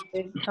because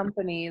big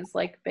companies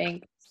like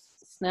banks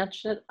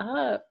snatched it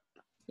up.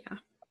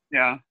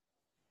 Yeah.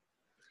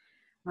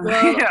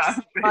 Well, Yeah.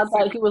 I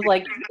thought he was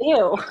like,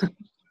 ew.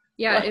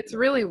 Yeah, it's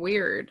really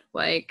weird.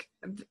 Like,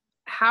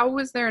 how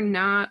was there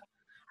not?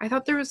 I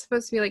thought there was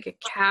supposed to be like a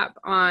cap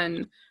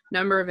on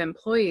number of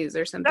employees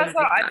or something. That's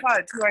what I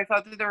thought too. I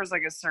thought that there was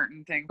like a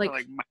certain thing like for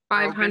like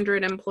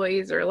 500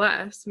 employees or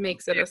less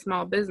makes it a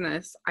small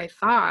business. I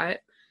thought,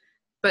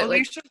 but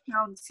they should have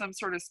found some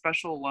sort of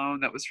special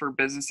loan that was for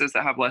businesses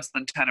that have less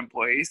than 10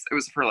 employees. It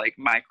was for like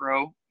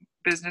micro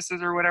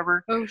businesses or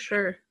whatever. Oh,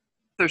 sure.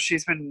 So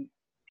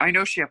I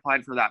know she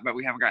applied for that, but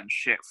we haven't gotten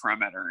shit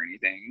from it or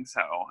anything.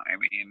 So, I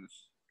mean,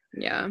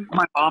 yeah.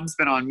 My mom's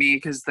been on me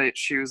because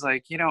she was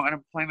like,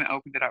 unemployment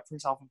opened it up for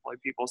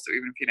self-employed people. So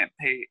even if you didn't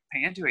pay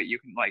into it, you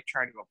can like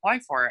try to apply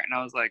for it. And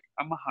I was like,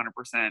 I'm 100%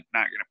 not going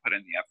to put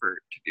in the effort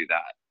to do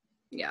that.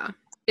 Yeah.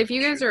 If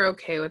you guys are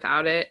okay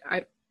without it,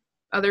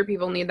 other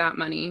people need that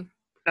money.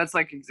 That's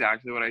like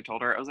exactly what I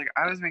told her. I was like,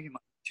 I was making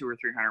like $200 or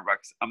 $300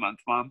 a month,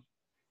 Mom.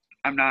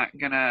 I'm not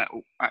gonna.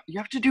 You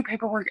have to do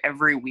paperwork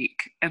every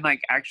week and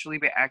like actually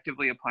be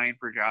actively applying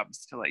for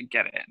jobs to like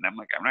get it. And I'm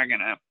like, I'm not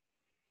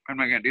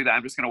gonna do that.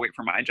 I'm just gonna wait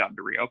for my job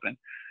to reopen.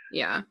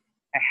 Yeah.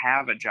 I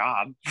have a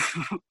job.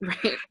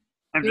 Right.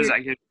 I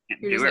can't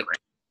do it like right.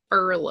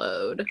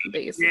 Furloughed,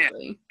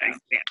 basically.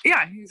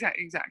 Yeah,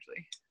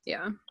 exactly.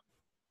 Yeah.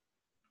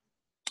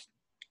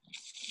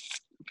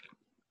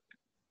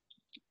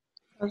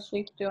 How's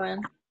she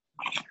doing?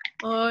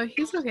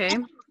 He's okay.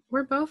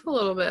 We're both a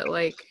little bit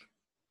like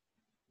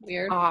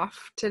Weird.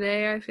 off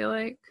today, I feel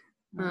like.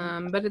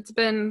 But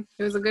it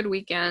was a good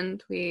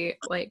weekend. We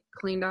like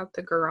cleaned out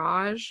the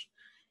garage,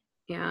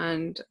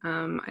 and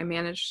I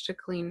managed to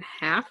clean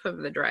half of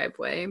the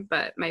driveway,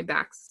 but my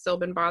back's still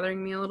been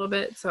bothering me a little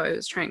bit, so I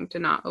was trying to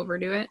not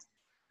overdo it.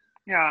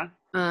 Yeah.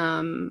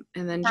 And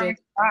then Jake,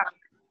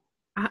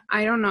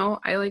 I don't know.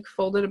 I like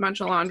folded a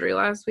bunch of laundry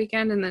last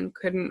weekend and then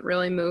couldn't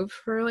really move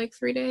for like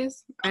 3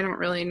 days. I don't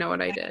really know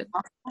what I did.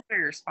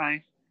 Your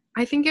spine.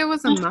 I think it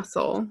was a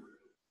muscle.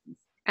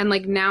 And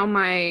like now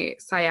my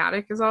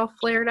sciatic is all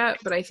flared up,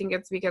 but I think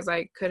it's because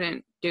I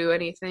couldn't do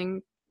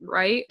anything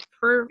right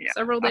for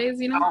several days,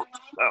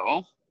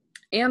 So.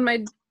 And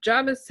my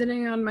job is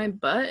sitting on my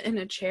butt in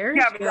a chair.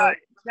 Yeah, but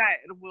that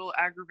will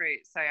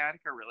aggravate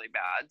sciatica really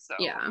bad. So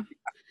yeah.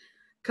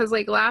 Because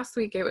like last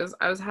week I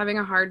was having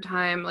a hard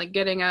time like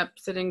getting up,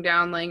 sitting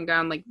down, laying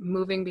down, like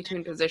moving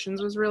between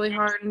positions was really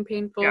hard and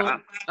painful. Yeah.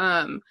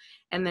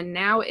 And then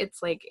now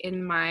it's like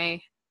in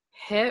my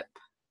hip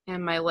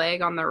and my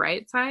leg on the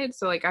right side.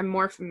 So like I'm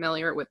more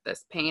familiar with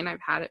this pain. I've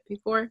had it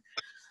before.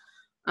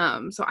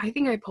 So I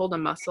think I pulled a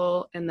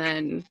muscle, and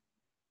then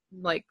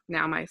like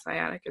now my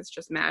sciatic is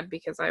just mad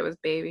because I was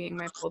babying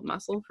my pulled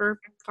muscle for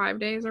 5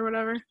 days or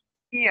whatever.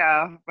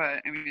 Yeah,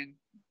 but I mean,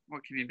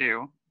 what can you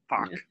do?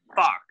 Fuck.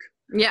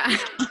 Yeah.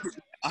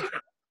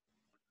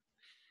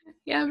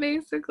 Yeah,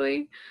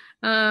 basically.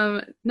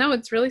 No,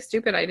 it's really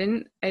stupid. I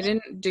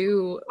didn't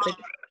do like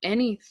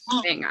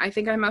anything. I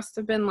think I must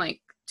have been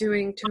like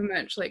doing too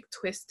much like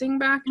twisting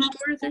back and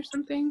forth or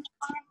something.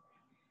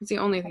 It's the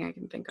only thing I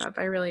can think of.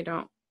 I really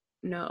don't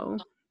know.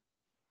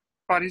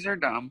 Bodies are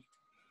dumb.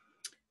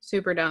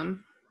 Super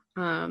dumb.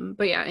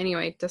 But yeah,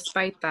 anyway,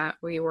 despite that,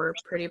 we were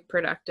pretty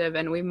productive,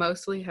 and we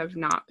mostly have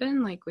not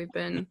been. Like, we've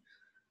been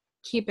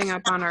keeping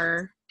up on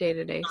our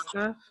day-to-day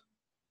stuff.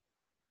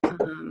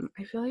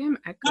 I feel like I'm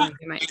echoing.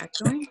 Am I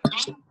echoing?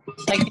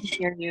 I can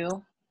hear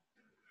you.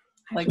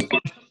 Like,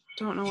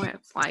 don't know why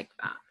it's like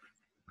that.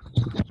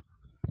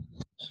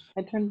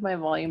 I turned my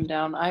volume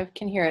down. I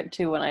can hear it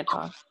too when I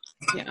talk.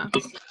 Yeah.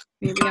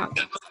 Maybe I'll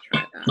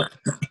try that.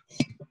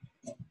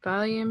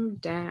 Volume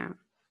down.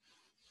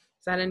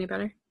 Is that any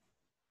better?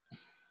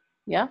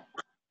 Yeah.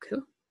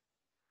 Cool.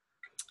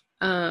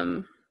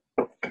 I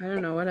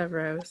don't know,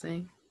 whatever I was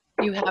saying.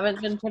 You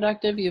haven't been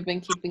productive. You've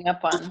been keeping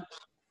up on.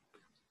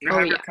 You Oh,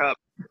 have your yeah. cup.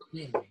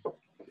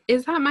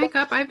 Is that my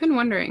cup? I've been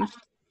wondering.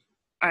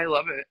 I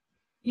love it.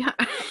 Yeah.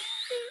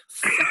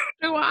 So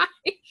do I.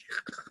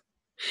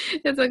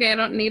 It's okay. I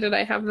don't need it.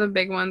 I have the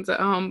big ones at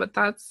home, but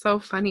that's so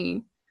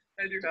funny.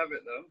 I do have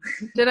it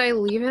though. Did I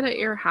leave it at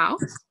your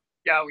house?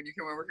 Yeah, when you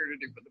came over here to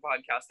do the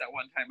podcast that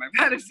one time,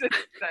 I've had it since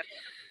then.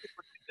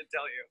 To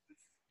tell you.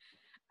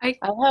 I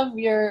have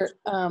your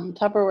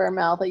Tupperware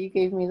mouth that you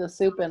gave me the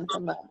soup in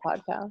from that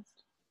podcast.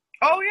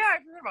 Oh yeah, I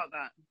forgot about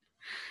that.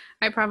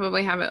 I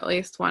probably have at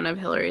least one of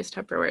Hillary's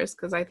Tupperwares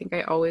because I think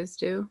I always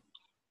do.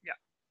 Yeah.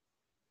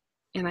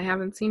 And I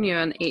haven't seen you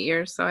in 8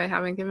 years, so I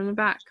haven't given it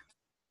back.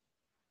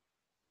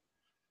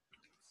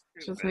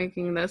 Just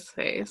making this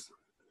face.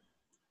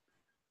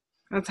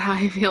 That's how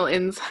I feel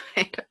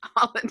inside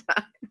all the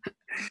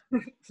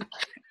time.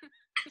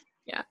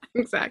 Yeah,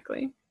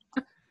 exactly.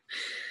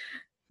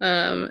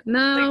 No.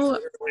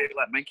 I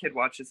let my kid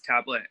watch his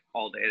tablet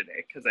all day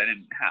today because I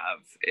didn't have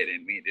it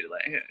in me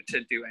to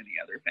do any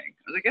other thing.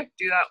 I was like, yeah,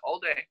 do that all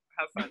day.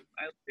 Have fun.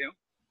 I love you.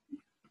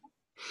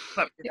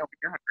 Let me know when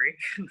you're hungry.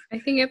 I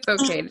think it's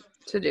okay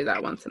to do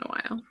that once in a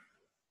while.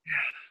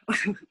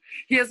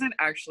 He hasn't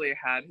actually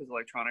had his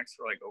electronics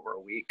for like over a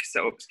week,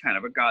 so it was kind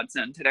of a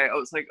godsend today. I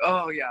was like,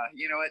 oh yeah,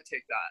 you know what?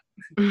 Take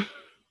that.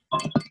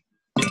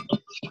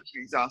 I'm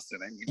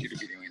exhausted. I need you to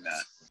be doing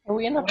that. Are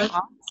we in a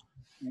pot?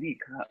 Many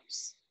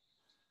cups.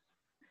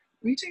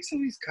 Will you take some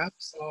of these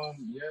cups?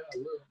 Yeah, I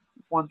will.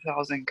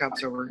 1,000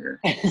 cups over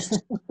here.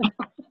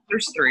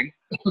 There's 3.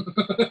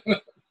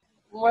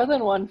 More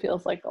than one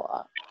feels like a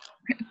lot.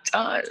 It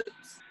does.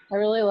 I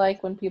really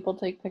like when people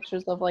take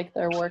pictures of like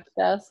their work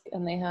desk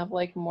and they have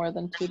like more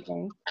than 2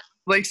 drinks.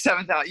 Like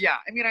 7,000. Yeah,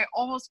 I mean, I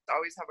almost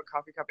always have a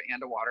coffee cup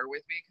and a water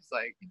with me because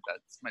like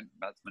that's my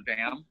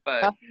jam.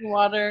 But Coffee,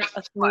 water,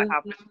 a what smoothie.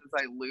 happens is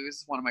I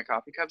lose one of my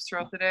coffee cups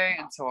throughout the day,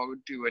 and so I'll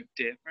do a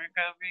different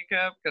coffee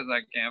cup because I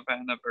can't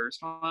find the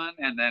first one,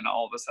 and then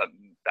all of a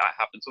sudden that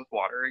happens with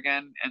water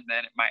again, and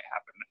then it might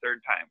happen a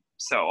third time.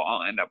 So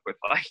I'll end up with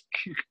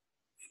like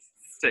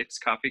 6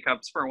 coffee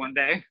cups for one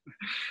day.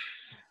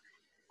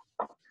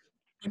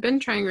 I've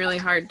been trying really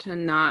hard to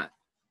not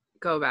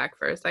go back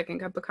for a second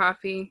cup of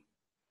coffee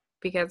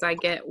because I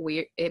get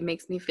weird. It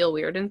makes me feel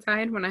weird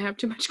inside when I have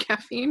too much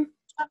caffeine.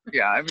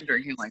 Yeah, I've been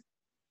drinking like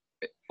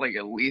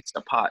at least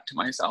a pot to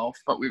myself,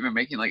 but we've been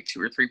making like 2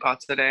 or 3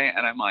 pots a day,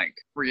 and I'm like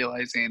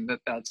realizing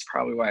that that's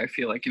probably why I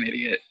feel like an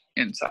idiot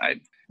inside.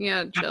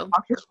 Yeah, chill.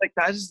 Like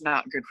that is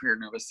not good for your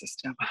nervous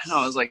system. And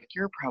I was like,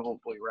 you're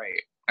probably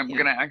right. I'm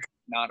gonna actually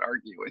not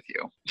argue with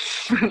you.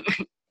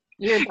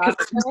 Your Because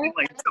doctor? I'm using,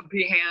 like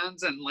dumpy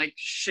hands and like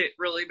shit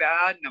really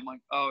bad, and I'm like,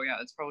 oh yeah,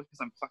 it's probably because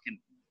I'm fucking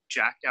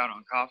jacked out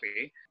on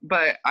coffee.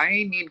 But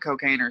I need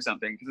cocaine or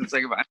something because it's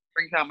like if I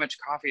drink that much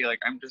coffee, like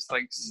I'm just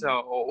like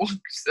so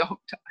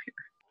tired.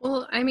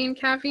 Well, I mean,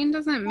 caffeine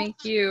doesn't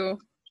make you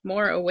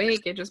more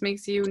awake. It just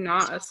makes you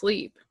not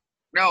asleep.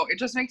 No, it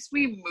just makes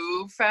me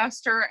move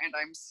faster, and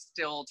I'm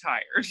still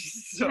tired.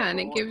 So Yeah,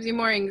 and it gives you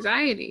more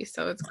anxiety,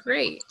 so it's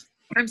great.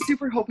 I'm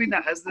super hoping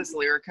that as this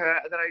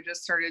Lyrica that I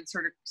just started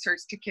sort of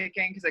starts to kick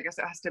in, because I guess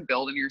it has to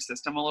build in your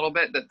system a little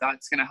bit,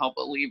 that's going to help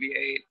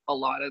alleviate a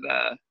lot of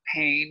the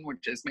pain,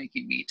 which is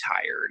making me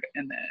tired.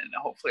 And then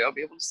hopefully I'll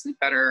be able to sleep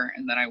better,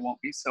 and then I won't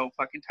be so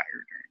fucking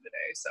tired during the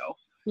day. So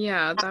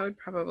Yeah, that would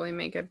probably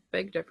make a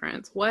big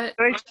difference. What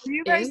did I tell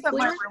you guys is that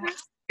my Lyrica?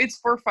 it's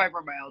for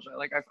fibromyalgia.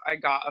 Like I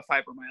got a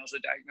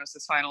fibromyalgia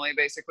diagnosis finally,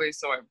 basically.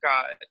 So I've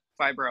got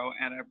fibro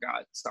and I've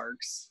got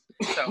SARCs.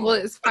 So Well,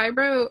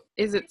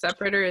 is it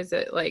separate or is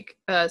it like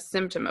a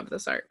symptom of the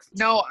SARCs?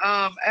 no,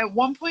 at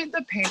one point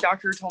the pain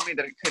doctor told me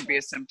that it could be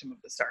a symptom of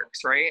the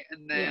SARCs, right?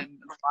 And then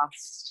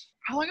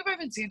how long have I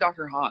been seeing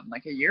Dr. Hahn?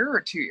 Like a year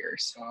or 2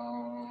 years? 2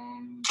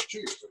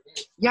 years, I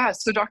think. Yeah,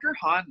 so Dr.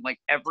 Hahn, like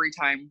every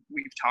time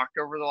we've talked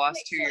over the last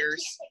 2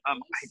 years, I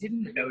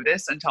didn't know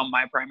this until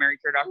my primary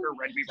care doctor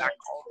read me back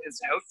all of his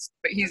notes,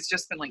 but he's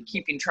just been like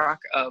keeping track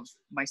of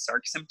my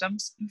SARC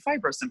symptoms and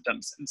fibro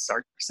symptoms and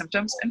SARC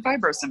symptoms and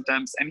fibro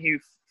symptoms, and he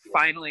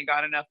finally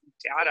got enough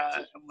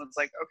data and was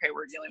like, okay,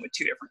 we're dealing with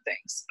 2 different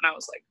things. And I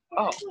was like,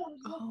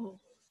 oh.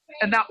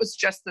 And that was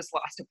just this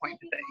last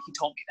appointment that he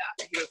told me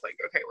that. He was like,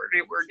 okay, we're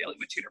dealing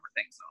with 2 different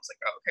things. And I was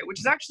like, oh, okay, which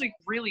is actually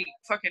really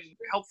fucking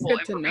helpful.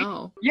 Good to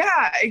know.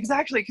 Yeah,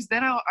 exactly. Because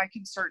then I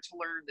can start to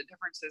learn the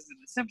differences in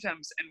the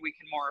symptoms, and we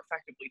can more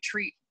effectively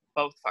treat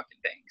both fucking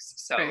things.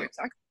 So It's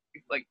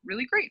actually like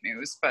really great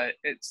news, but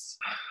it's,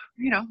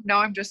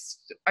 now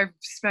I've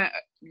spent,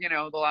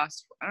 the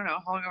last, I don't know,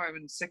 how long have I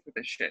been sick with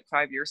this shit?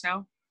 5 years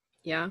now?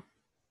 Yeah.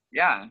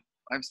 Yeah.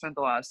 I've spent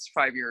the last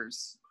 5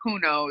 years, who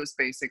knows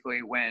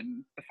basically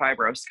when the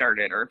fibro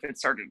started, or if it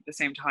started at the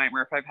same time,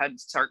 or if I've had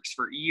SARCs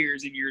for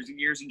years and years and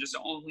years and just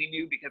only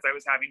knew because I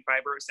was having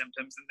fibro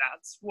symptoms and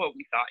that's what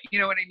we thought. You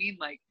know what I mean?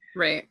 Like,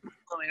 Right. I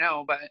don't really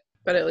know,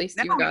 But at least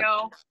now you've we got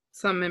know.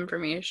 some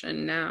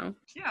information now.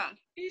 Yeah,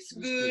 he's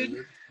It's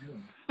good.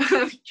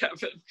 Yeah.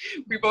 Kevin,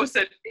 we both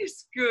said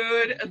he's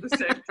good at the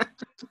same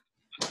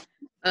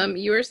time.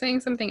 You were saying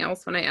something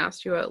else when I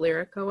asked you what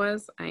Lyrica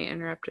was. I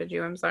interrupted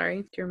you. I'm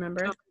sorry. Do you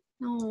remember?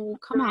 No,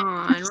 come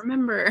on.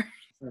 Remember.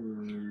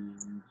 You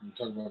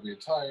talk about being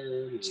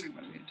tired. Talking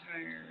about being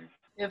tired.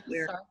 If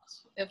Lyrica.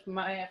 SARS, if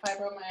my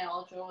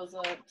fibromyalgia was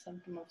a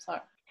symptom of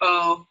SARS.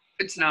 Oh,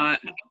 it's not.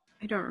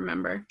 I don't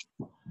remember.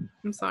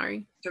 I'm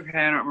sorry. It's okay.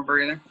 I don't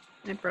remember either.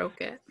 I broke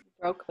it.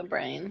 Broke the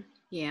brain.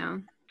 Yeah.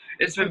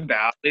 It's been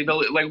bad.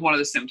 Like one of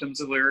the symptoms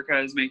of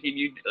Lyrica is making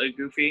you like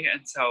goofy,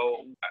 and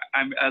so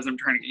as I'm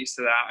trying to get used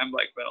to that, I'm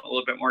like a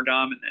little bit more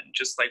dumb, and then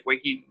just like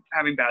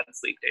having bad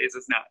sleep days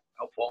is not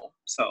helpful.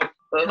 So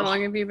How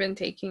long have you been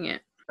taking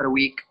it? about a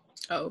week.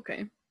 Oh,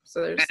 okay.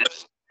 So there's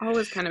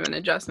always kind of an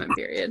adjustment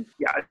period.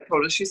 Yeah,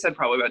 totally. She said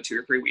probably about 2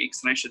 or 3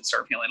 weeks, and I should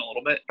start feeling a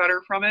little bit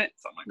better from it.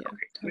 So I'm like, Yeah, okay.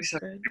 that's So-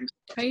 good.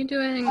 How you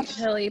doing,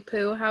 Hilly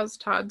Poo? How's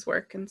Todd's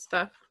work and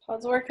stuff?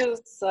 Todd's work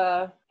is,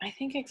 I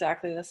think,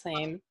 exactly the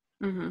same.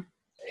 Mm-hmm.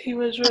 He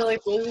was really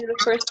busy the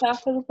first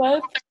half of the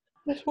month.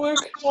 Just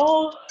worked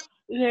all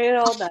day and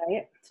all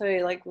night. So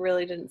I like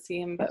really didn't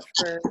see him but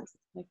for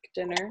like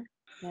dinner.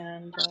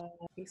 And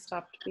he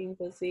stopped being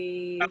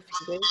busy a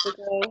few days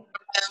ago.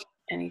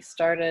 And he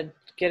started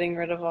getting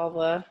rid of all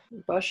the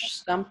bush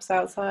stumps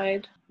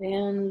outside.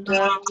 And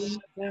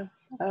yeah,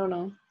 I don't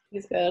know.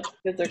 He's good.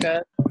 Kids are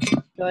good. I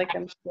feel like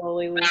I'm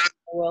slowly losing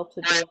my will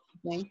to do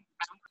everything.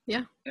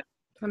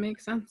 That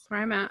makes sense.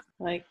 Where I'm at.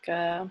 Like,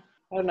 I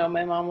don't know,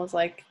 my mom was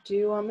like, do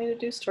you want me to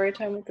do story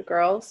time with the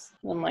girls?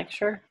 And I'm like,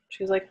 sure.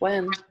 She's like,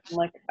 when? I'm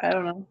like, I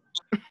don't know.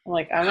 I'm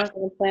like, I'm not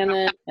going to plan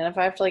it. And if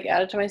I have to like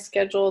add it to my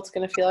schedule, it's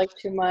going to feel like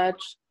too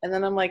much. And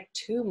then I'm like,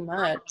 too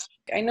much.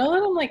 I know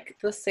that I'm like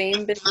the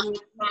same busy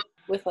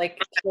with like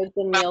kids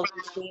and meals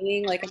and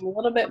cleaning. Like I'm a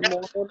little bit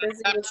more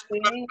busy with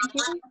cleaning.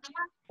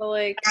 But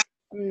like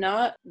I'm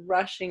not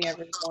rushing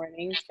every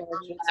morning for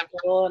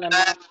school, and I'm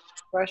not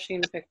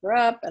rushing to pick her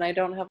up, and I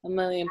don't have a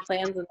million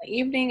plans in the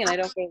evening, and I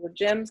don't go to the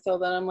gym. So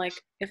then I'm like,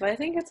 if I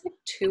think it's like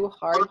too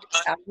hard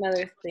to add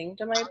another thing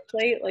to my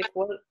plate, like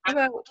what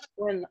about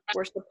when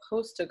we're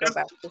supposed to go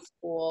back to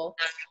school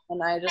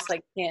and I just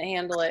like can't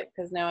handle it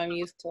because now I'm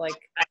used to like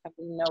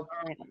having no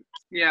plans.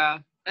 Yeah,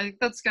 I think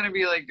that's going to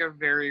be like a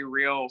very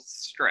real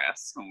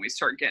stress when we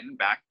start getting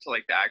back to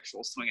like the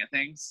actual swing of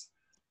things.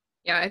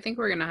 Yeah, I think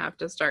we're going to have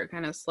to start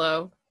kind of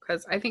slow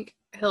because I think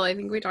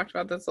we talked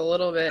about this a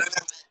little bit.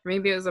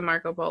 Maybe it was a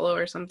Marco Polo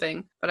or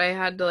something, but I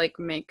had to like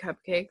make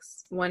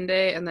cupcakes one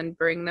day and then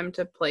bring them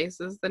to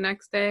places the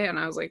next day. And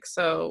I was like,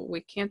 so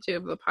we can't do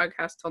the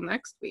podcast till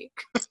next week.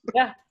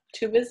 Yeah,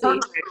 too busy.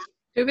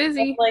 Too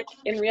busy. Like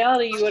in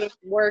reality, you would have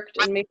worked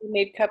and maybe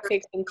made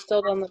cupcakes and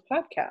still done the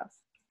podcast.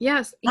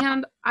 Yes,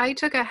 and I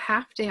took a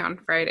half day on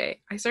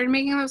Friday. I started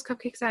making those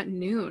cupcakes at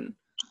noon.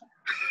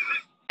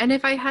 And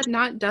if I had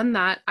not done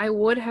that, I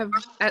would have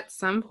at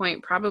some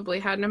point probably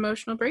had an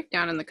emotional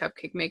breakdown in the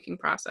cupcake making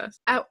process.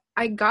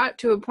 I got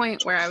to a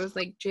point where I was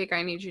like, Jake,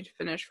 I need you to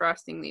finish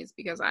frosting these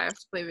because I have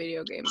to play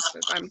video games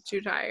because I'm too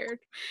tired.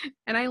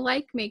 And I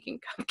like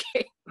making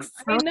cupcakes.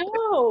 I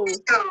know.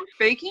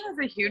 Baking is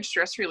a huge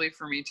stress relief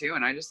for me too,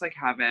 and I just like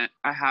haven't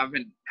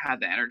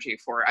had the energy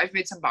for it. I've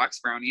made some box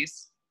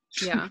brownies.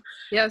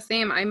 Yeah,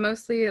 same. I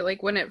mostly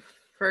like when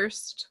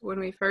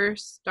we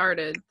first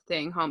started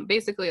staying home,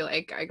 basically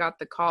like I got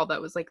the call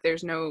that was like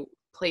there's no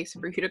place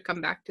for you to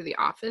come back to the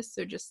office,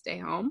 so just stay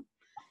home.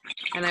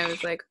 And I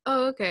was like,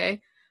 oh,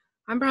 okay,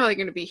 I'm probably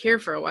going to be here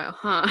for a while,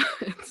 huh?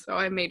 So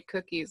I made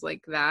cookies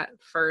like that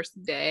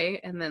first day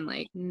and then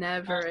like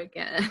never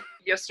again.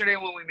 Yesterday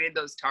when we made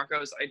those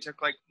tacos, I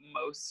took like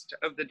most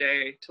of the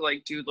day to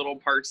like do little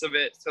parts of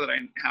it so that I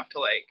didn't have to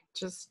like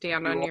Just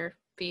stand on your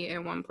feet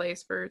in one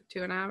place for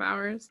 2.5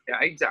 hours. yeah,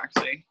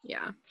 exactly.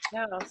 Yeah.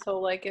 Yeah, so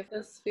like if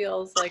this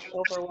feels like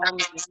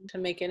overwhelming to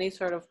make any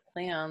sort of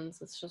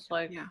plans, it's just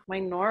like my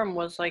norm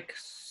was like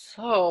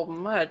so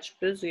much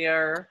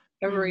busier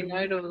every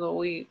night of the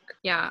week.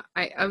 Yeah,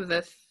 of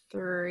the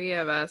three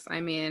of us,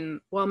 I mean,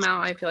 well,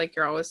 Mal, I feel like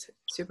you're always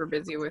super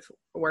busy with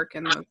work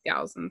and those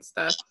gals and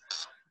stuff.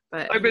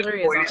 But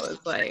Hillary is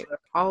always like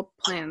all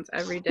plans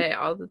every day,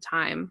 all the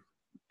time,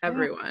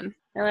 everyone.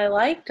 And I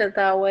liked it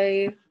that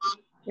way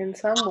in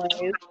some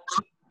ways.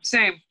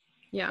 Same.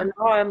 Yeah. And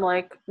now I'm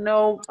like,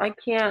 no, I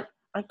can't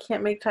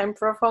make time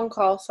for a phone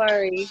call.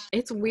 Sorry.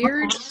 It's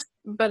weird,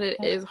 but it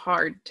is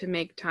hard to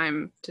make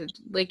time to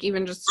like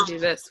even just to do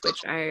this,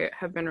 which I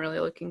have been really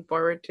looking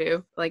forward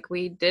to. Like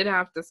we did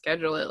have to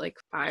schedule it like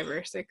 5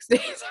 or 6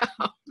 days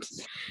out.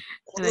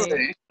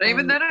 And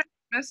even then I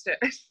missed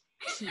it.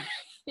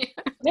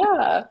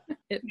 Yeah.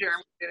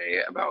 Jeremy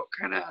today about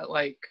kind of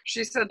like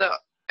she said that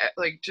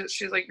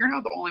she's like, you're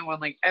not the only one.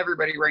 Like,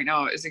 everybody right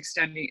now is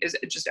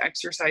just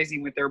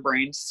exercising with their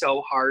brains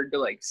so hard to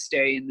like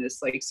stay in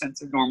this like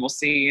sense of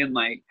normalcy and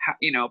like,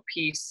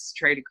 peace,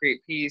 try to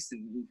create peace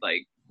and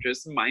like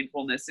just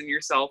mindfulness in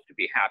yourself to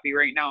be happy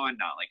right now and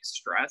not like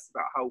stress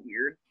about how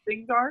weird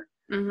things are.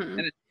 Mm-hmm.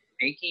 And it's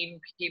making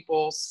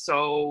people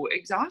so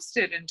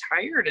exhausted and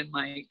tired and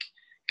like,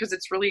 because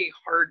it's really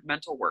hard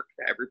mental work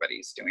that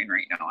everybody's doing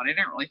right now. And I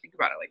didn't really think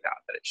about it like that,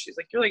 but she's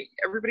like, you're like,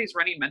 everybody's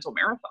running mental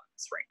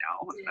marathons right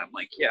now. And I'm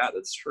like, yeah,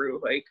 that's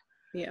true. Like,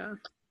 Yeah.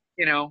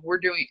 we're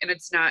doing, and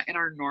it's not in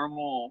our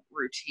normal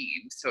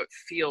routine. So it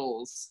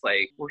feels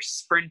like we're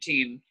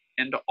sprinting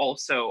and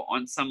also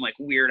on some like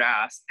weird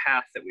ass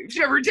path that we've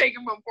never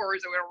taken before.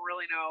 So we don't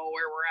really know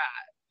where we're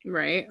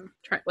at.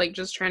 Right.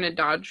 Just trying to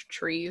dodge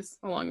trees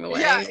along the way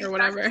Yeah, or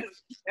whatever. exactly.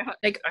 Yeah,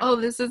 Like, oh,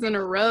 this isn't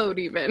a road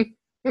even.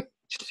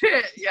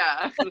 shit.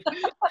 Yeah.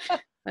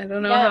 I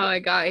don't know how I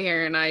got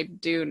here, and I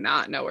do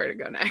not know where to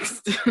go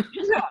next.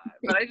 Yeah,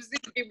 but I just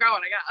need to keep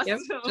going, I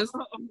guess. Yep,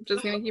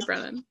 just gonna keep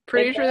running.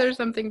 Pretty sure there's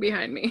something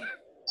behind me.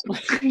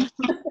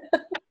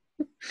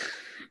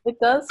 It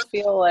does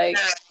feel like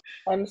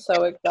I'm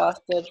so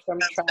exhausted from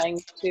trying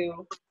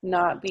to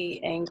not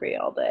be angry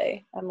all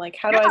day. I'm like,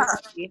 how do I be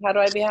happy? How do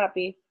I be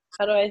happy?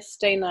 How do I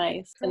stay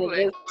nice? And it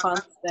is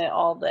constant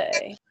all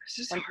day It's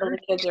just until hard.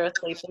 the kids are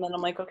asleep. And then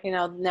I'm like, okay,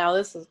 now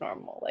this is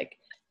normal. Like,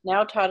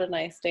 now Todd and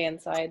I stay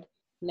inside.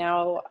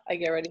 Now I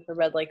get ready for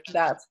bed. Like,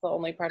 that's the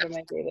only part of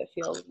my day that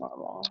feels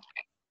normal.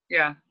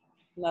 Yeah.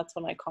 And that's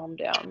when I calm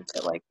down.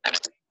 But like,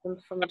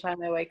 from the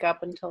time I wake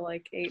up until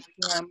like 8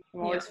 p.m.,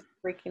 I'm always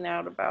freaking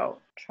out about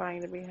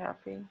trying to be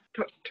happy.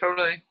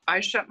 Totally.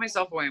 I shut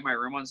myself away in my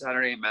room on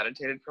Saturday and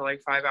meditated for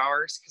like 5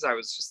 hours because I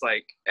was just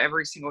like,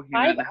 every single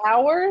human 5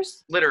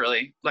 hours?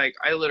 literally, like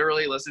I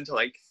literally listened to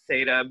like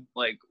theta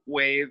like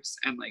waves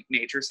and like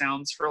nature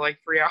sounds for like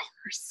 3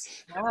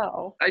 hours.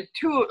 Wow. A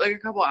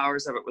couple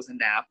hours of it was a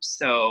nap,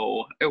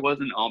 so it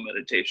wasn't all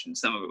meditation.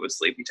 Some of it was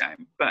sleepy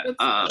time, but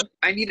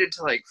I needed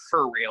to like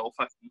for real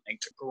fucking like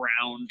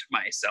ground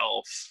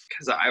myself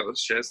because I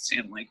was just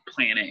in like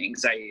planet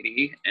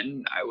anxiety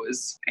and I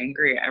was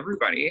angry at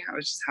everybody. I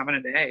was just having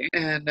a day.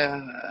 And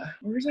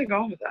where was I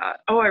going with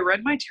that? Oh, I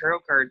read my tarot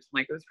cards.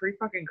 Like, it was pretty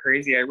fucking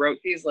crazy. I wrote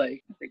these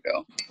like, where'd they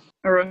go?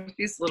 I wrote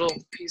these little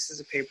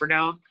pieces of paper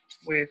down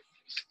with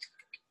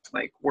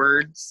like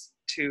words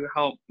to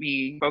help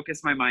me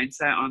focus my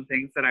mindset on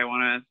things that I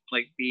want to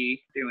like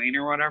be doing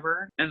or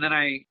whatever. And then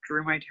I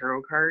drew my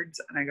tarot cards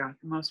and I got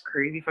the most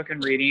crazy fucking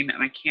reading.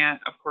 And I can't,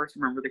 of course,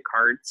 remember the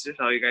cards to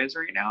tell you guys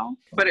right now.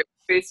 But it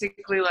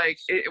basically like,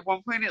 at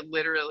one point it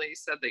literally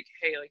said like,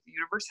 hey, like the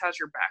universe has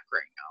your back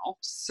right now.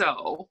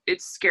 So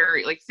it's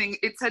scary. Like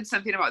it said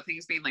something about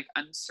things being like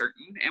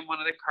uncertain in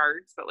one of the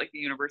cards, but like the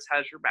universe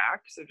has your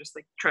back. So just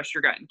like trust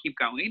your gut and keep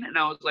going. And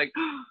I was like,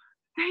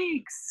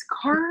 thanks,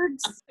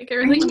 cards. Like, I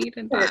really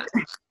needed that.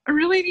 I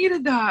really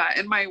needed that.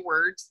 And my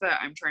words that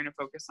I'm trying to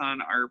focus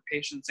on are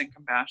patience and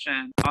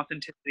compassion,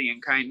 authenticity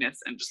and kindness,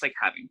 and just like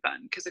having fun.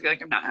 Because I feel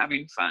like I'm not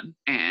having fun.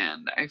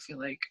 And I feel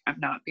like I'm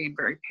not being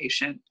very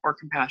patient or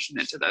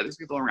compassionate to the other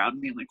people around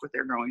me and like what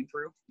they're going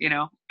through,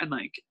 And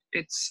like,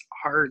 it's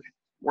hard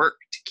work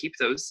to keep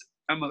those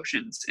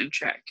emotions in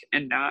check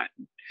and not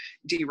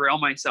derail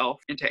myself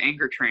into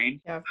anger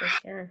train. Yeah, for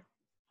sure.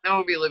 I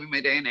won't be living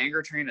my day in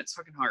anger train. It's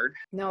fucking hard.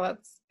 No,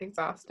 that's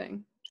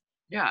exhausting.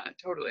 Yeah,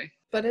 totally.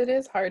 But it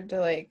is hard to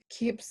like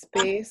keep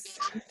space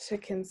to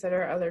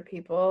consider other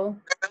people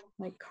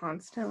like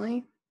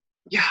constantly.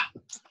 Yeah,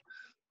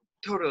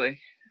 totally.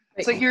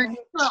 It's like you're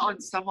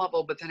on some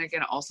level, but then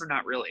again, also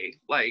not really.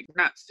 Like,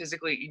 not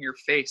physically in your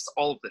face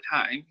all of the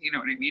time. You know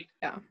what I mean?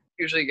 Yeah.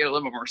 Usually you get a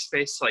little bit more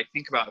space to like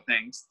think about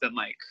things than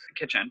like the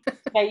kitchen.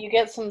 Yeah, you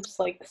get some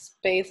like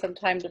space and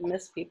time to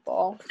miss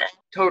people.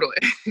 Totally.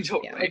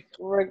 Totally. Yeah. Like,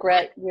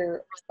 regret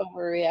your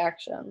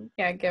overreaction.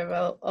 Yeah, give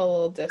a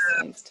little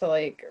distance to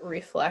like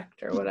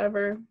reflect or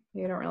whatever.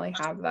 You don't really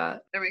have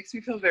that. It makes me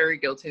feel very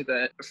guilty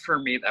that for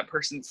me, that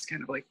person's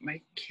kind of like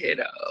my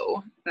kiddo.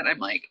 That I'm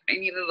like, I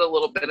needed a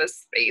little bit of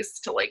space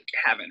to like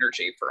have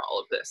energy for all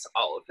of this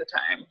all of the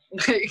time.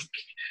 Like,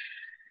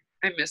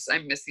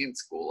 I'm missing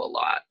school a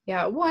lot.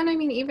 Yeah, well, and I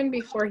mean, even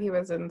before he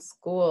was in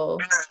school,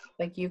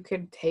 like you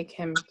could take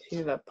him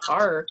to the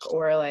park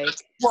or like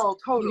Well, you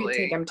totally. could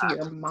take him to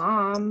your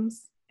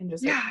mom's and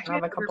just like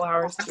have a couple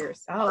hours to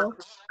yourself.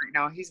 Right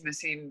now, he's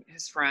missing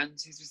his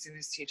friends. He's missing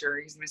his teacher.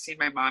 He's missing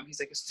my mom. He's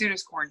like, as soon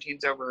as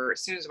quarantine's over,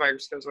 as soon as the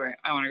virus goes away,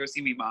 I want to go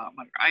see me mom.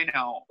 Like, I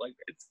know, like,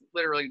 it's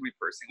literally the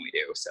first thing we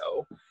do.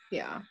 So,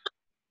 Yeah.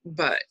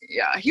 but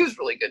yeah, he was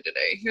really good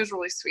today. He was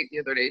really sweet the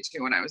other day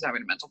too when I was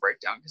having a mental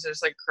breakdown because I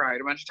just like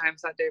cried a bunch of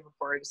times that day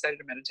before I decided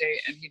to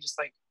meditate. And he just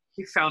like,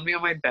 he found me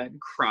on my bed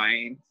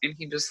crying and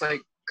he just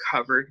like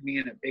covered me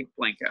in a big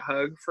blanket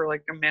hug for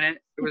like a minute.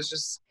 It was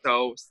just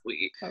so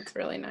sweet. That's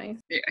really nice.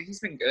 Yeah, he's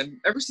been good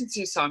ever since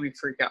he saw me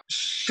freak out.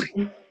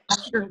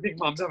 I think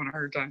mom's having a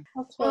hard time.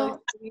 That's really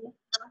Well, sweet.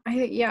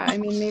 I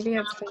mean, maybe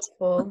it's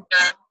helpful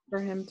for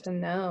him to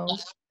know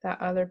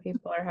that other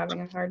people are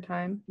having a hard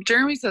time.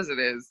 Jeremy says it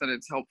is, that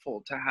it's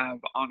helpful to have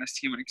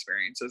honest human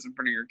experiences in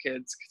front of your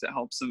kids because it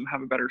helps them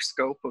have a better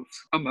scope of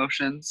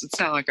emotions. It's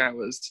not like I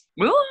was,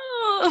 like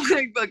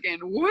fucking,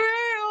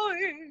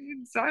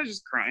 so I was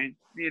just crying,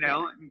 you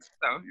know? And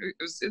so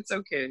it's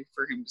okay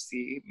for him to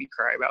see me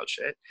cry about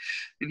shit.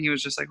 And he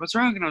was just like, what's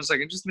wrong? And I was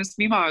like, I just missed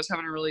Mima. I was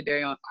having a really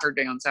hard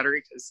day on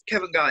Saturday because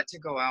Kevin got to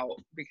go out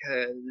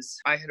because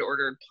I had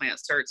ordered plant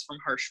starts from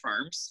Harsh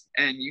Farms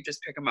and you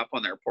just pick them up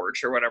on their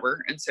porch or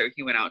whatever. And so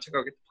he went out to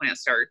go get the plant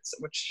starts,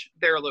 which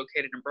they're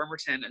located in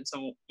Bremerton. And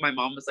so my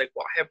mom was like,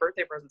 well, I have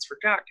birthday presents for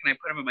Jack. Can I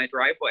put them in my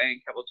driveway?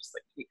 And Kevin just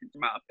like, you can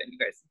them up and you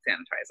guys can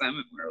sanitize them.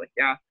 And we were like,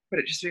 yeah. But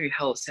it just made me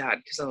hella sad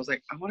because I was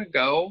like, I want to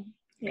go.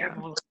 Yeah.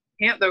 I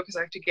can't though because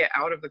I have to get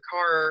out of the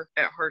car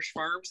at Harsh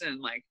Farms and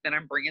like then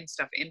I'm bringing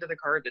stuff into the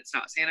car that's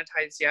not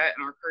sanitized yet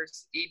and our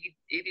car's itty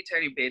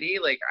tiny bitty.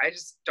 Like we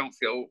just didn't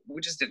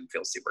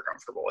feel super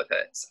comfortable with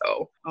it.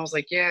 So I was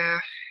like, yeah,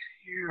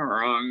 you're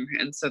wrong.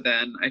 And so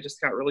then I just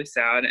got really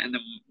sad. And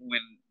then when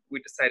we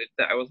decided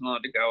that I wasn't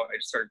allowed to go, I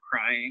just started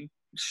crying.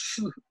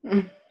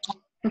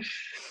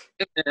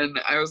 And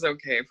I was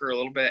okay for a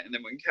little bit. And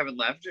then when Kevin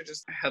left, I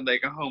just had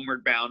like a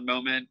homeward bound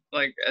moment.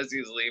 Like as he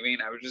was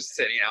leaving, I was just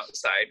sitting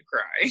outside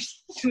crying.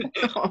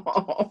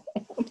 Oh,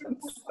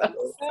 that's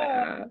so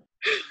sad.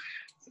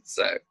 It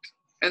sucked.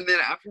 And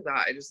then after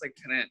that, I just like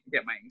couldn't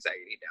get my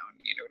anxiety down.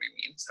 You know what I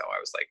mean? So I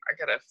was like, I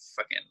gotta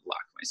fucking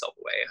lock myself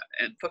away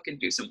and fucking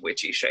do some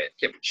witchy shit.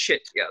 Get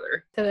shit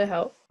together. Did it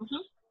help?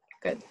 Mhm.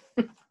 Good.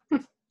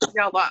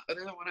 Yeah, a lot.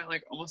 Other than when I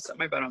like almost set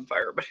my bed on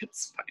fire, but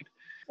it's fine.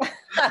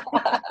 I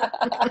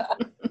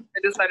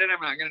decided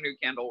I'm not gonna do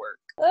candle work.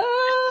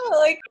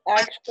 Like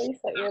actually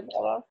set your bed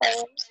on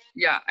fire?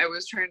 Yeah, I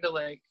was trying to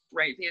like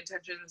write the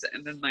intentions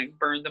and then like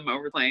burn them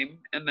over flame,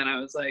 and then I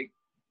was like,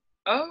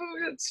 oh,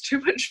 it's too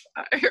much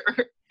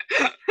fire.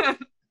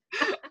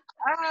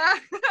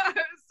 I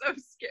was so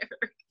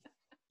scared.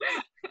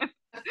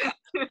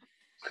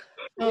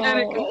 And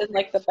in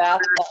like the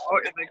bathtub.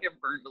 And like it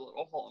burned a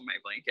little hole in my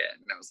blanket,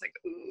 and I was like,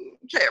 ooh,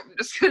 okay, I'm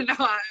gonna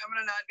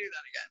not do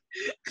that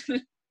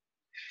again.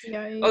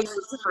 Yeah. Oh, this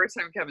is the first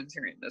time Kevin's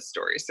hearing this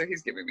story, so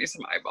he's giving me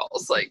some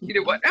eyeballs. Like, you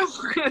know what now?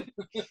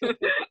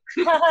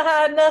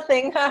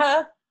 Nothing.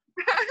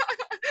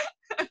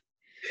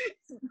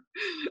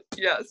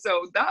 Yeah,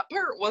 so that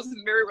part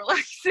wasn't very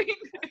relaxing.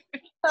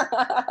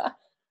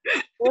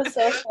 It was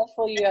so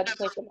stressful you had to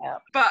take a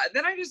nap. But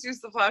then I just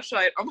used the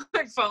flashlight on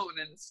my phone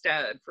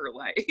instead for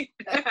light.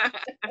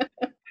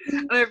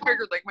 And I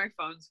figured like my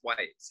phone's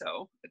white,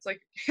 so it's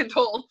like a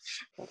candle.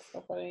 That's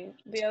so funny.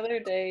 The other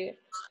day,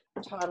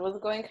 Todd was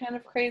going kind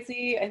of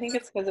crazy. I think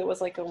it's because it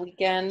was like a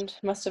weekend.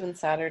 Must have been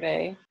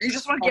Saturday. You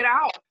just want to get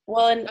out.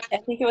 Well, and I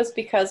think it was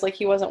because like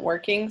he wasn't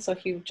working, so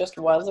he just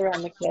was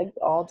around the kids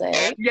all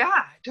day.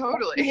 Yeah,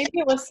 totally.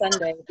 Maybe it was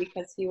Sunday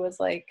because he was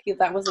like,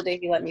 that was the day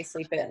he let me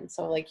sleep in.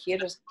 So like he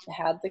had just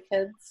had the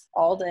kids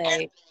all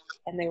day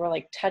and they were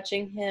like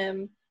touching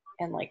him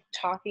and like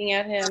talking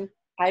at him.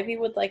 Ivy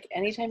would like,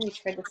 anytime he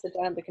tried to sit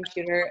down at the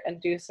computer and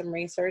do some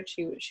research,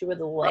 she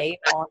would lay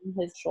on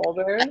his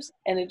shoulders,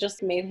 and it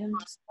just made him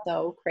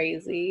so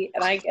crazy.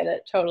 And I get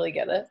it, totally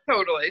get it.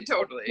 Totally.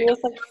 He was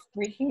like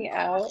freaking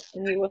out,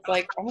 and he was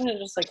like, I'm gonna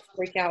just like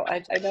freak out.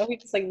 I know he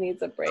just like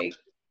needs a break,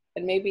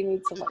 and maybe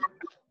needs some like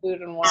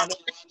food and water.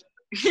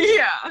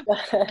 Yeah.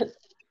 But,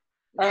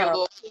 Like a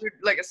little food,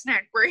 like a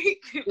snack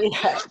break.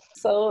 yeah.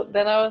 So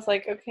then I was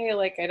like, okay,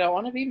 like I don't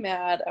want to be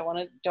mad. I don't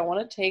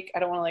want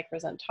to like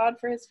resent Todd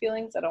for his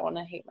feelings. I don't want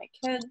to hate my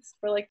kids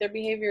for like their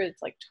behavior.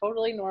 It's like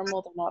totally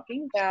normal. They're not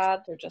being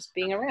bad. They're just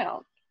being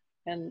around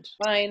and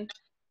fine.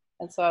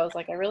 And so I was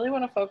like, I really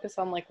want to focus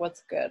on like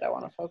what's good. I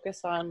want to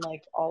focus on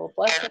like all the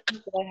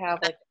blessings that I have,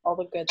 like all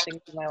the good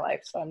things in my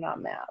life. So I'm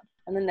not mad.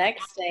 And the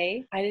next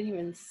day, I didn't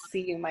even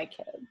see my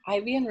kid.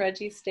 Ivy and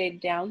Reggie stayed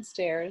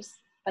downstairs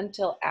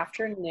until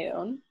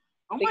afternoon.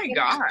 Oh my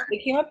God. They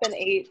came up and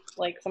ate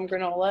like some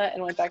granola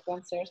and went back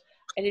downstairs.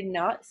 I did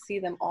not see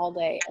them all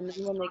day. And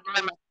then when they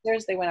came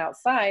upstairs, they went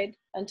outside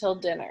until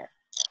dinner.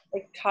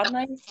 Like Todd and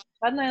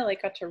I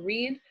like got to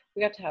read.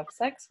 We got to have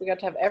sex. We got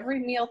to have every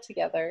meal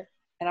together.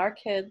 And our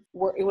kids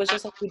it was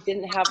just like we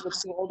didn't have the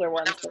two older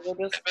ones. They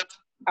were just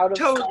out of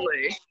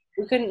Totally. sight.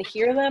 We couldn't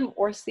hear them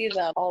or see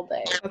them all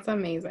day. That's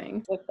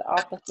amazing. Like the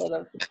opposite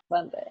of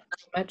Sunday.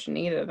 Much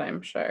needed,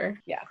 I'm sure.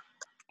 Yeah.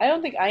 I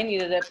don't think I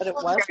needed it, but it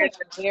was like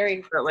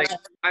very But like,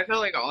 I felt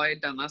like all I had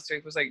done last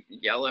week was like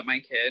yell at my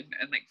kid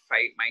and like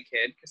fight my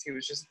kid because he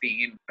was just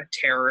being a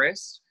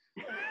terrorist.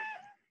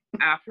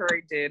 After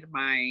I did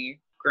my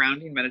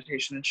grounding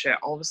meditation and shit,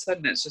 all of a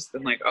sudden it's just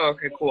been like, oh,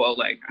 okay, cool.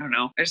 Like, I don't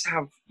know. I just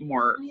have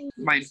more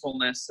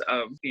mindfulness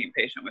of being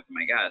patient with them,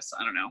 I guess.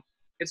 I don't know.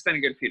 It's been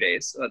a good few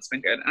days, so that's been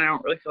good. And I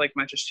don't really feel like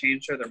much has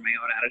changed other than my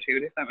own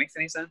attitude, if that makes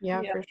any sense.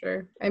 Yeah, Yeah. for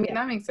sure. I mean,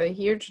 that makes a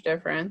huge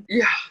difference.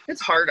 Yeah,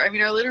 it's hard. I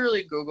mean, I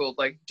literally Googled,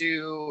 like,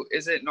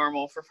 is it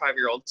normal for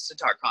 5-year-olds to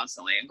talk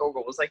constantly? And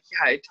Google was like,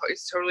 yeah,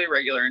 it's totally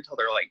regular until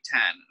they're like 10.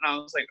 And I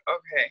was like,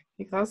 okay.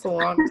 Like, that's a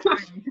long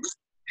time.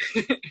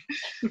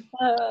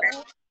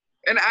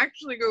 And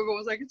actually Google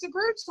was like, it's a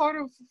great sort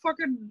of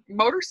fucking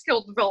motor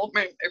skill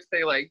development if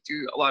they like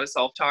do a lot of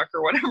self-talk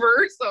or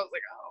whatever. So I was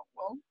like, oh,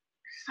 well.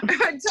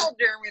 I told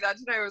Jeremy that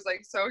today. I was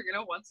like, so,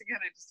 once again,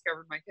 I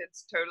discovered my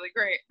kid's totally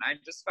great and I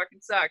just fucking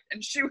sucked.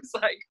 And she was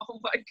like, oh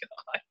my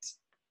God.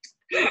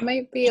 It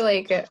might be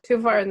like too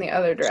far in the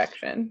other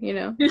direction,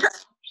 Yeah, she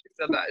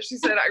said that. She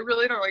said, I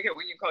really don't like it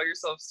when you call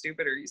yourself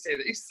stupid or you say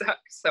that you suck.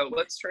 So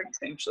let's try to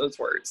change those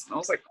words. And I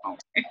was like, oh.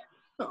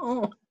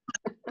 Oh.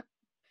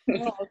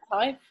 Oh, that's how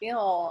I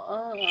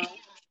feel.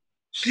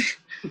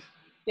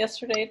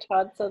 Yesterday,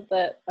 Todd said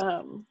that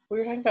we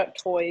were talking about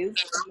toys,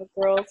 and the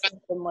girls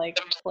have been like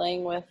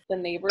playing with the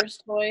neighbors'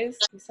 toys.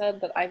 He said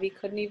that Ivy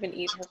couldn't even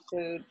eat her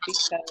food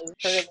because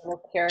her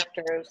little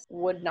characters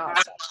would not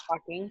stop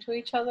talking to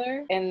each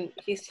other. And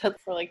he said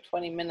for like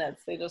 20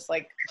 minutes, they just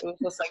like, it was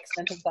just like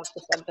sentence after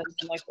sentence,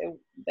 and like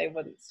they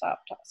wouldn't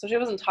stop talking. So she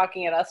wasn't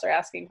talking at us or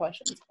asking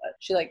questions, but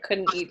she like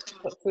couldn't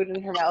put food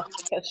in her mouth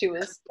because she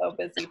was so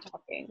busy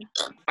talking.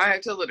 I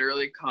have to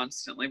literally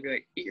constantly be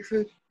like, eat your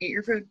food, eat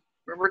your food.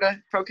 Remember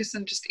to focus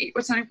and just eat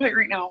what's on your plate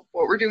right now.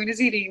 What we're doing is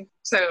eating.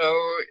 So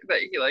that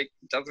he like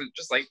doesn't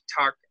just like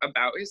talk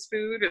about his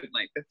food and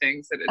like the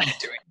things that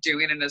it's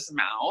doing in his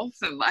mouth.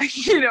 And like,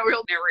 he'll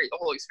narrate the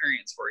whole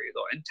experience for you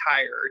the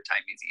entire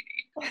time he's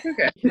eating.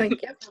 Okay.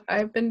 Like, yep,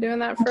 I've been doing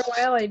that for a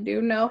while. I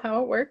do know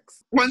how it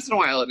works. Once in a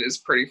while it is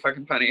pretty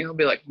fucking funny. He'll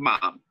be like,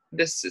 Mom,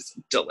 this is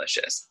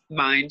delicious.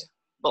 Mind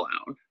blown.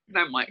 And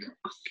I'm like,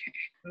 okay,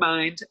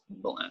 mind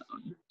blown.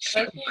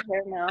 I like your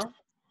hair now.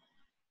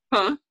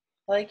 Huh?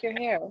 I like your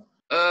hair.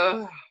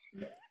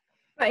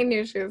 I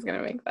knew she was going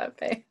to make that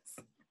face.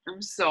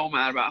 I'm so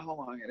mad about how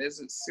long it is.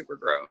 It's super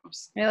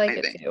gross. I like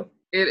it too.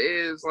 It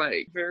is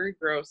like very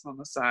gross on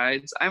the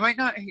sides. I might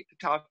not hate the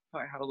top if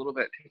I had a little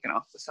bit taken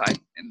off the side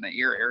in the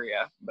ear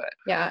area, but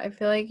yeah, I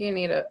feel like you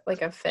need a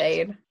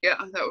fade. Yeah,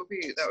 that would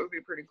be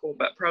pretty cool.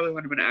 But probably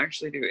what I'm gonna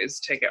actually do is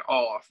take it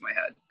all off my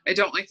head. I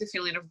don't like the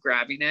feeling of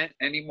grabbing it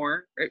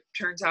anymore. It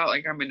turns out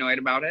like I'm annoyed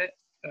about it.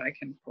 That I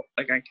can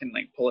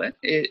pull it.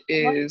 It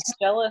is I'm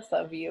jealous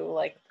of you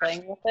like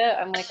playing with it.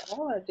 I'm like, I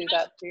want to do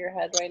that to your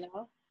head right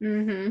now.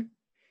 Mm-hmm.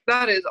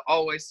 That is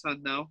always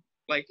fun though.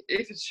 Like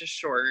if it's just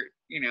short,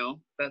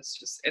 that's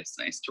just, it's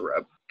nice to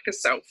rub.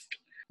 It's soft.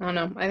 I don't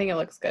know. I think it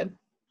looks good.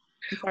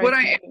 What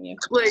I am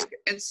like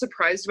and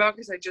surprised about,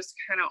 because I just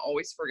kind of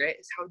always forget,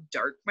 is how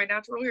dark my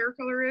natural hair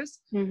color is.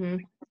 Mm-hmm.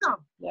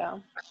 Yeah.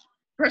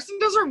 Preston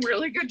does a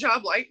really good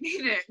job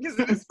lightening it because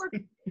it is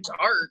fucking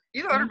dark.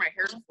 Either that or my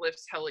hair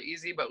lifts hella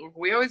easy, but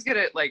we always get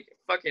it like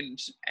fucking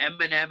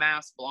Eminem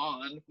ass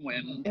blonde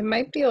when. It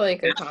might be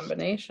like a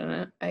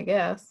combination, I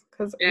guess,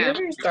 because your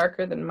hair's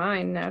darker than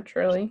mine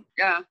naturally.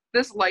 Yeah,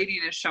 this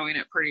lighting is showing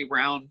it pretty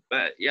brown,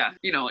 but yeah,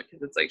 like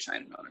because it's like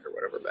shining on it or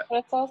whatever. But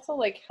it's also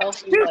like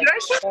healthy. Dude, like, did I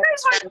show you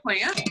guys my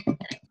plant?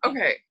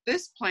 Okay,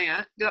 this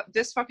plant,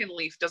 this fucking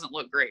leaf doesn't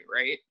look great,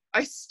 right?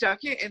 I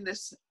stuck it in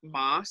this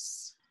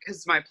moss.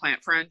 Because my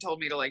plant friend told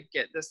me to like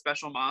get this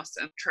special moss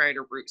and try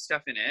to root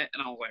stuff in it,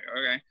 and I was like,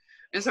 okay.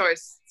 And so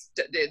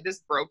this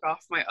broke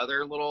off my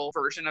other little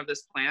version of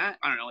this plant.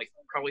 I don't know, like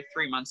probably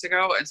 3 months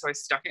ago, and so I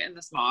stuck it in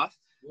this moss.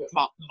 It's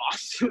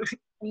moss.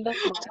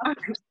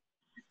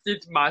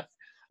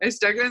 I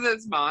stuck it in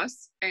this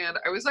moss, and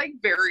I was like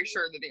very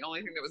sure that the only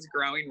thing that was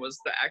growing was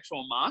the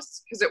actual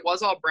moss, because it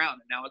was all brown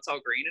and now it's all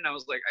green. And I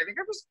was like, I think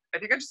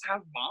I just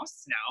have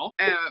moss now.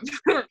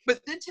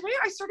 But then today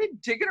I started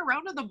digging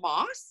around in the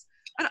moss.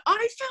 And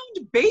I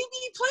found baby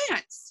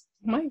plants.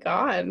 Oh my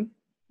God.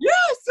 Yeah,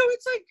 so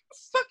it's like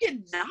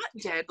fucking not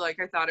dead like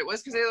I thought it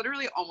was, because I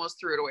literally almost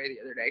threw it away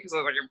the other day because I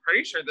was like, I'm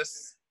pretty sure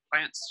this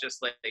plant's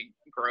just like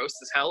gross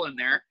as hell in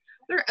there.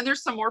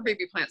 There's some more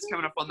baby plants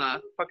coming up on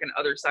the fucking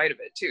other side of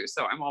it too,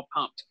 so I'm all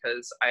pumped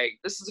because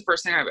this is the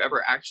first thing I've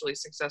ever actually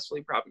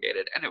successfully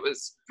propagated, and it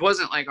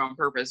wasn't like on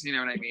purpose, you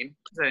know what I mean?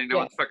 Because I didn't know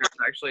what the fuck I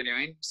was actually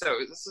doing. So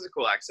this is a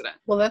cool accident.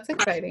 Well, that's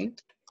exciting.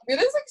 It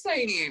is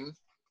exciting.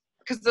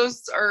 Because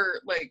those are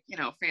like,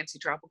 fancy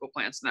tropical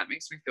plants, and that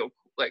makes me feel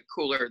like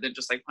cooler than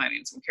just like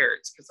planting some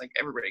carrots, because like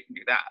everybody can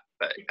do that.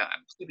 But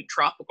keeping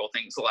tropical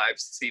things alive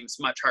seems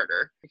much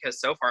harder, because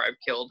so far I've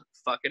killed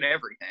fucking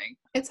everything.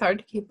 It's hard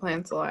to keep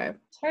plants alive.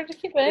 It's hard to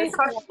keep anything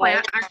alive.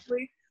 Plant,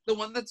 actually, the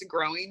one that's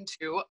growing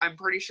too, I'm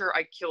pretty sure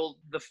I killed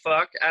the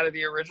fuck out of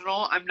the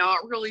original. I'm not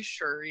really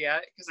sure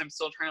yet, because I'm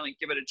still trying to like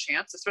give it a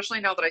chance, especially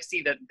now that I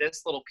see that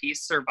this little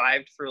piece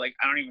survived through like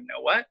I don't even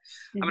know what.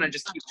 I'm gonna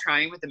just keep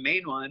trying with the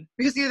main one,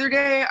 because the other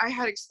day I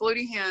had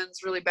exploding hands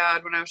really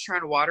bad when I was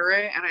trying to water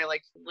it, and I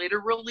like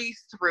literally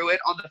threw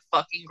it on the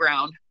fucking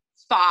ground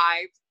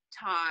 5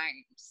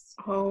 times.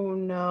 Oh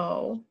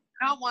no.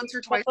 Not once or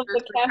twice or 3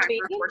 times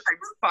or 4 times,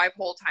 5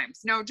 whole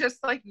times. No,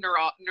 just like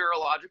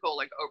neurological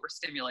like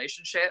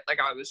overstimulation shit. Like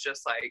I was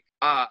just like,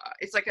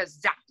 it's like a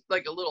zap,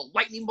 like a little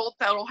lightning bolt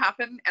that'll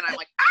happen, and I'm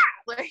like, ah!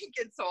 like,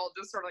 and so I'll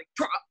just sort of like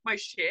drop my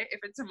shit if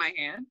it's in my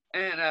hand.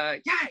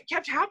 And yeah, it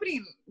kept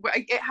happening.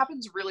 It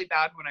happens really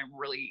bad when I'm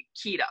really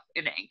keyed up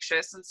and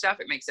anxious and stuff.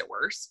 It makes it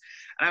worse.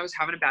 And I was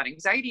having a bad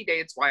anxiety day.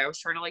 It's why I was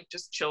trying to like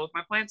just chill with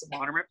my plants and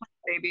water my plant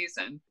babies.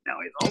 And now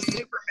he's all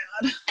super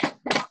mad.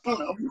 I don't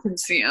know if you can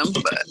see him,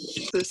 but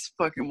this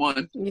fucking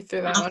one. You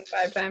threw that one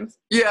 5 times.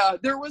 Yeah,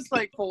 there was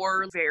like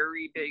 4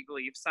 very big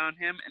leaves on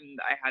him, and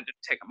I had to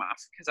take them off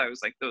because I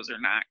was like, those are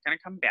not going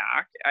to come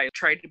back. I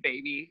tried to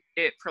baby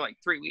it for like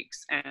 3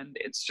 weeks, and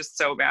it's just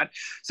so bad.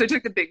 So I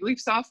took the big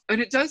leaves off, and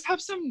it does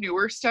have some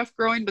newer stuff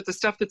growing, but the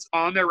stuff that's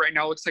on there right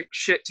now looks like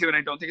shit too, and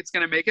I don't think it's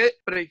going to make it.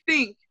 But I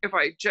think if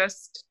I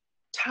just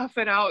tough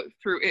it out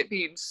through it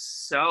being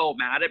so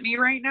mad at me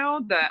right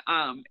now, that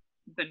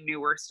the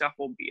newer stuff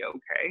will be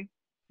okay.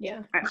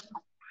 Yeah.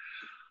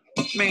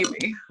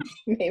 Maybe.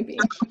 Maybe.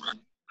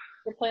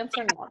 Your plants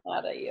are not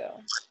mad at you.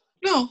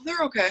 No,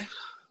 they're okay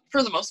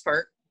for the most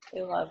part.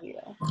 They love you.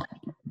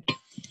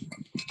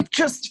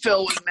 Just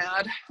Phil was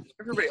mad.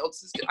 Everybody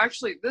else is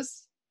actually,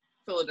 this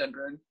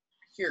philodendron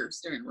here is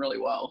doing really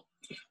well.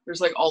 There's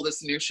like all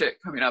this new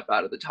shit coming up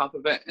out of the top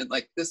of it, and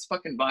like this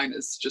fucking vine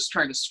is just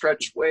trying to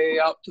stretch way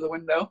out to the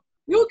window.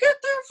 You'll get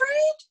there,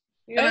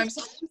 Fred. And I'm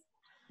surprised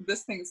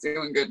this thing's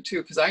doing good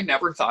too, because I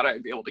never thought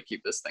I'd be able to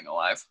keep this thing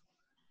alive.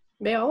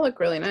 They all look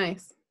really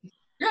nice.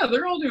 Yeah,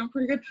 they're all doing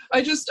pretty good.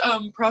 I just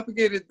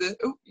propagated the,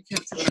 oh, you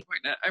can't see what I'm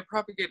pointing at. I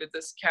propagated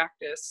this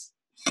cactus.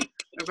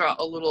 I've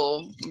got a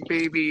little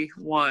baby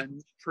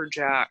one for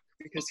Jack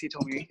because he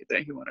told me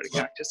that he wanted a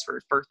cactus for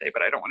his birthday,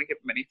 but I don't want to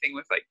give him anything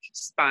with like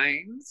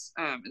spines.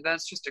 And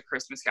that's just a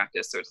Christmas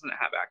cactus, so it doesn't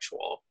have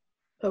actual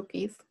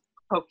Pokies.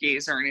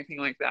 or anything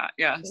like that.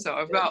 Yeah, so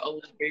I've got a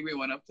little baby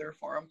one up there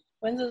for him.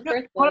 When's his Yeah,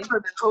 birthday?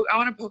 I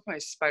want to poke my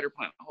spider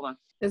plant. Hold on.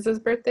 Is his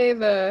birthday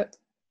the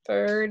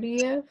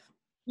 30th?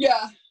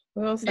 Yeah.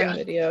 We'll send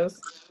videos.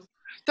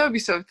 That would be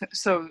so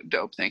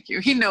dope. Thank you.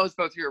 He knows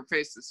both your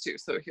faces too,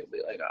 so he'll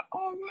be like,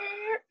 oh,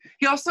 what?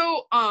 He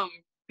also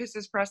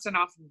pisses Preston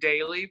off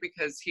daily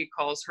because he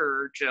calls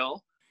her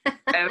Jill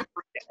every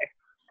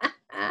day.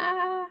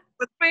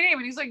 What's my name?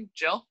 And he's like,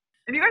 Jill.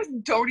 And you guys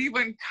don't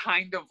even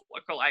kind of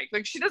look alike.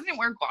 Like, she doesn't even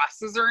wear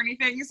glasses or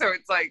anything, so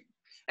it's like,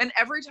 and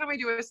every time I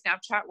do a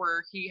Snapchat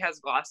where he has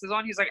glasses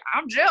on, he's like,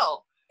 I'm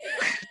Jill.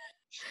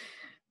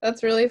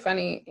 That's really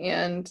funny,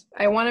 and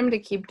I want him to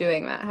keep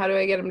doing that. How do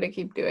I get him to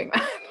keep doing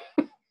that?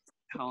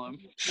 Tell him.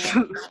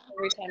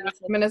 Every time he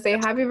says, I'm going to say,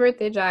 happy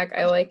birthday, Jack.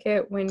 I like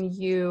it when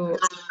you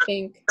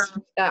think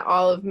that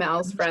all of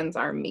Mal's friends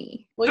are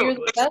me. well, you're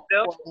the best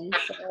one,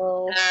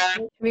 so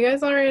Have you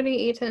guys already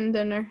eaten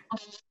dinner?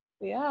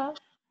 yeah.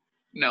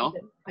 No.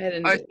 I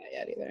didn't do that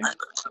yet either.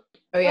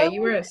 Oh, yeah, you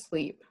were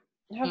asleep.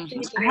 You have to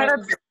eat I had a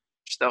dinner. big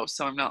lunch though,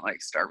 so I'm not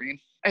like starving.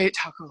 I ate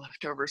taco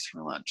leftovers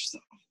for lunch, so.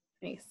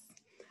 Nice.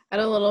 I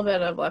had a little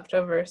bit of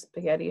leftover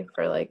spaghetti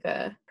for like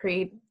a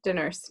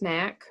pre-dinner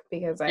snack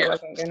because I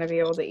wasn't going to be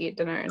able to eat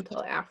dinner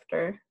until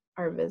after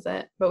our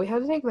visit. But we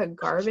had to take the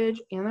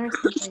garbage and our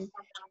something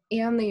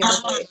and the yard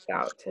waste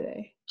out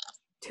today.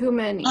 Too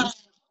many.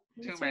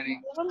 Too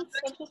many. We live on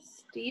such a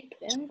steep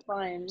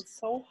incline. It's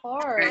so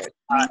hard.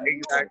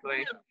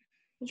 Exactly.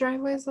 The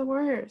driveway's the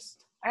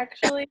worst.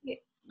 Actually,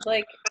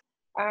 like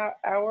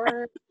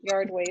our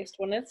yard waste,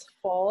 when it's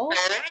full,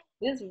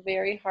 it is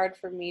very hard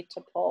for me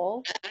to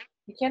pull.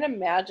 You can't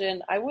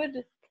imagine. I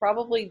would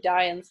probably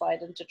die and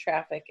slide into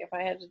traffic if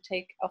I had to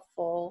take a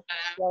full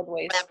yard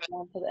waste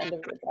down to the end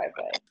of the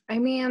driveway. I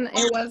mean,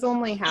 it was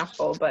only half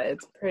full, but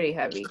it's pretty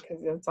heavy because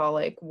it's all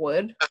like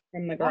wood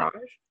from the garage.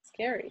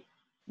 Scary.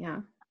 Yeah.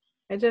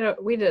 I did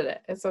it. We did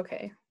it. It's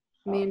okay.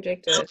 Me and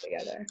Jake did it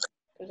together.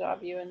 Good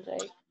job, you and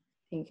Jake.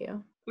 Thank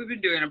you. We've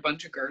been doing a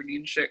bunch of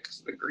gardening shit because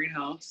of the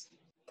greenhouse.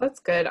 That's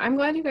good. I'm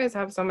glad you guys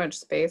have so much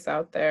space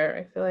out there.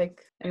 I feel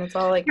like, and it's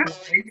all like, Yeah,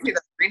 the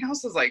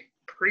greenhouse is like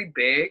pretty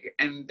big,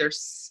 and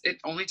it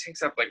only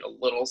takes up like a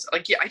little,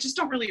 like, yeah, I just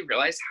don't really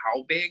realize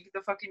how big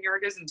the fucking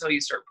yard is until you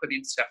start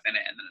putting stuff in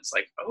it, and then it's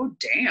like, oh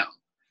damn,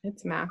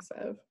 it's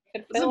massive.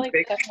 Could it's fit a like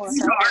big 10 more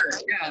yard.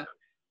 houses. Yeah.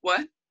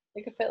 What?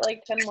 They could fit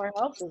like 10 more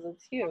houses.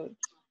 It's huge.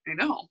 I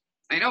know.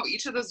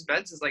 Each of those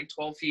beds is like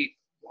 12 feet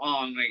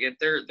long. Like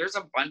there's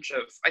a bunch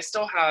of, I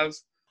still have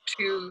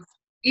two,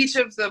 each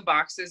of the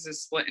boxes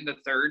is split into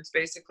thirds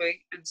basically.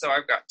 And so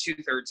I've got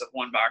 2/3 of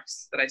one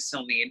box that I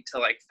still need to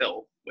like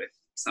fill with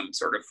some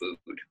sort of food.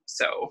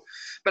 So,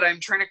 but I'm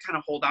trying to kind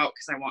of hold out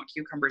because I want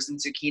cucumbers and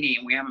zucchini,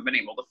 and we haven't been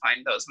able to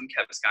find those when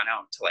Kev's gone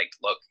out to like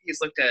look. He's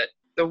looked at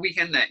the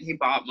weekend that he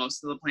bought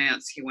most of the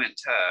plants. He went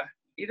to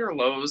either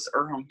Lowe's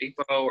or Home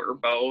Depot or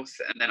both,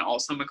 and then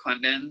also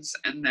McClendon's.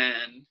 And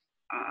then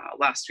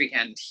last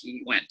weekend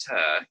he went to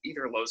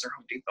either Lowe's or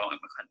Home Depot and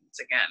McClendon's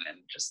again, and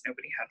just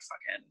nobody had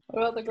fucking.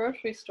 What about the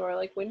grocery store?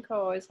 Like Winco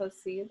always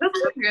has seeds. That's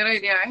a good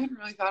idea. I hadn't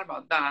really thought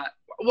about that.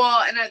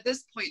 Well, and at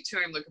this point too,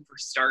 I'm looking for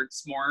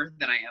starts more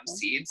than I am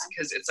seeds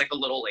because it's like a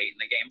little late in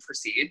the game for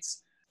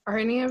seeds. Are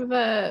any of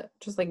the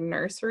just like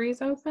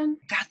nurseries open?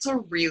 That's a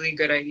really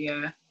good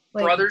idea.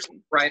 Like, Brothers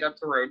right up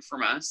the road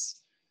from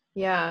us.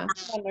 Yeah.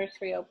 When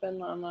nursery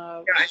open on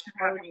Yeah, I should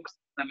have him call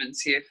them and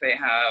see if they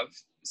have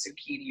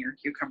zucchini or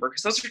cucumber,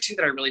 because those are two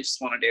that I really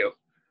just want to do.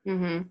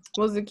 Mm-hmm.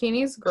 Well,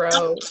 zucchinis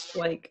grow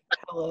like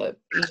hella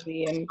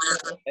easy and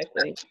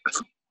prolifically.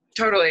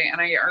 Totally, and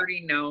I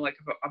already know like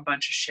a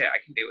bunch of shit I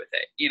can do with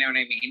it. You know what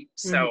I mean?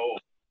 So,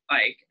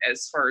 like,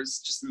 as far as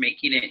just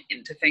making it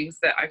into things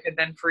that I could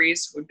then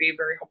freeze would be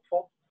very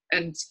helpful.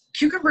 And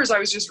cucumbers, I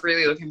was just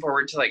really looking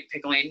forward to like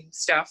pickling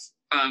stuff.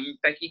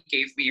 Becky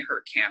gave me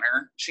her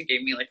canner. She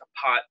gave me like a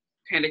pot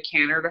kind of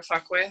canner to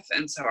fuck with,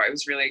 and so I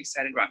was really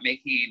excited about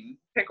making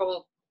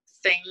pickle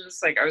things.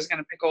 Like I was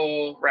gonna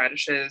pickle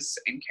radishes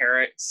and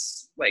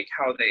carrots, like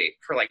how they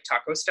for like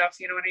taco stuff.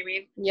 You know what I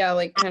mean? Yeah,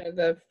 like kind of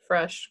the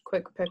fresh,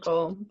 quick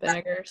pickle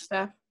vinegar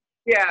stuff.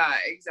 Yeah,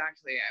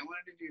 exactly. I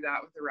wanted to do that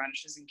with the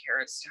radishes and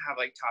carrots to have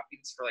like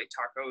toppings for like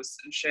tacos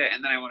and shit.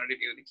 And then I wanted to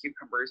do the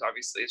cucumbers.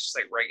 Obviously, it's just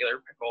like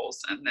regular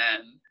pickles. And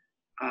then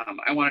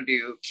I want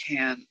to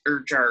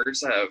do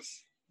jars of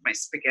my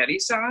spaghetti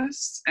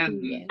sauce.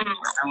 And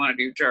I want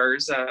to do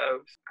jars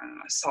of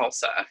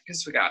salsa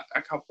because we got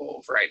a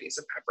couple varieties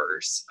of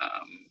peppers.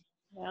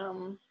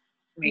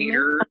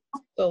 Mater.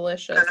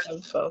 Delicious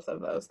of both of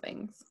those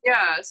things.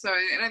 Yeah. So,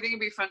 and I think it'd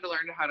be fun to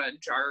learn how to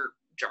jar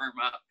them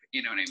up.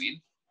 You know what I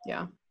mean?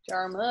 Yeah.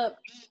 Jar them up.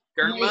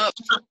 Jar them up.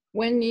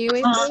 When you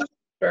ate those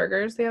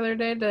burgers the other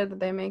day, did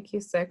they make you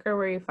sick or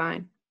were you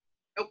fine?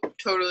 Nope,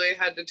 totally.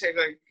 Had to take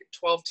like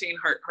 12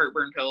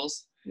 heartburn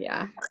pills.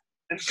 Yeah.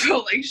 And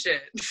felt like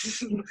shit.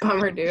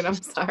 Bummer, dude. I'm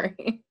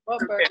sorry. What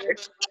burger?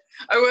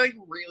 I like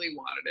really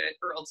wanted it,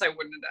 or else I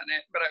wouldn't have done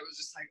it. But I was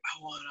just like,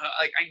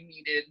 I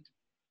needed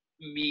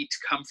meat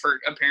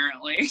comfort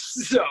apparently.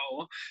 So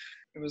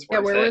it was worth it. Yeah,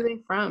 where were they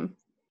from?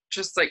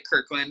 Just like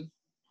Kirkland.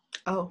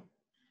 Oh.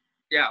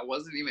 Yeah, it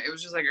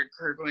was just like a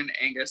Kirkland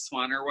Angus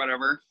one or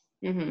whatever.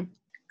 Mm-hmm.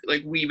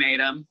 Like we made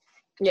them.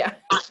 Yeah.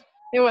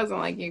 It wasn't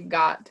like you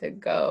got to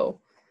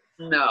go.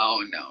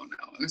 No.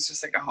 It was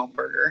just like a home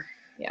burger.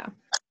 Yeah.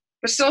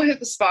 But still hit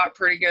the spot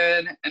pretty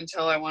good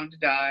until I wanted to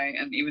die.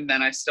 And even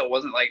then I still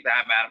wasn't like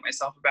that mad at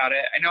myself about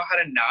it. I know how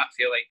to not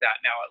feel like that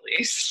now at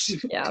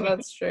least. Yeah,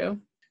 that's true.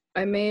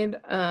 I made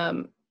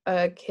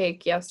a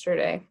cake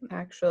yesterday,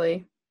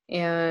 actually.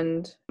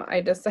 And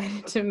I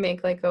decided to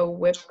make like a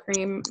whipped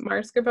cream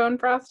mascarpone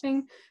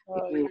frosting.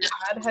 I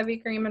had heavy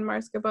cream and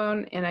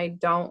mascarpone, and I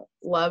don't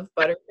love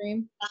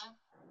buttercream.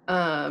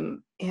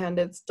 And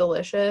it's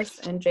delicious.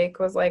 And Jake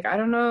was like, I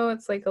don't know,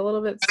 it's like a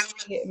little bit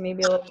sweet,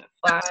 maybe a little bit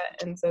flat.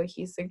 And so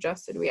he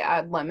suggested we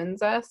add lemon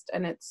zest,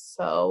 and it's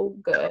so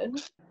good.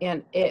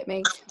 And it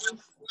makes me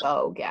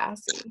so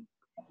gassy.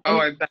 Oh,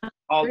 I bet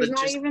there's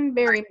not even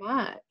very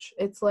much.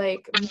 It's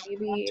like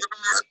maybe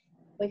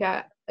like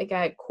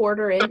a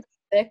quarter inch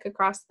thick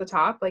across the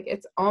top. Like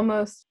it's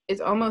almost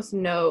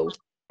no.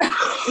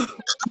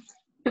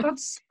 That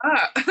sucks.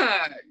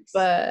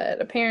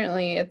 But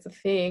apparently it's a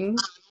thing,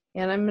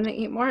 and I'm gonna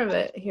eat more of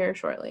it here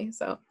shortly.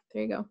 So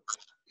there you go.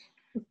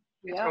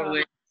 Yeah.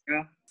 Totally.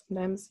 Yeah.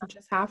 Sometimes you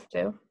just have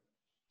to.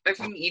 I've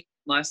been eating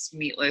less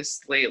meatless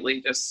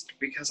lately just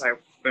because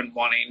I've been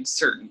wanting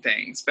certain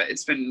things, but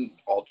it's been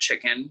all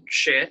chicken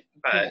shit.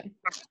 But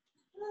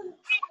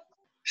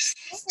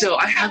still,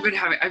 I've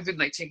been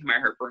like taking my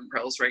heartburn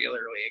pills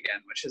regularly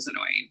again, which is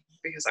annoying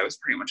because I was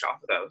pretty much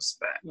off of those.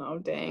 But Oh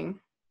dang.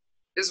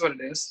 It is what it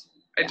is.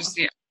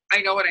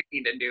 I know what I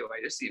need to do.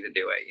 I just need to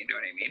do it. You know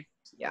what I mean?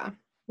 Yeah.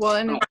 Well,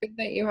 and it's good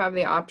that you have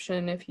the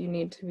option if you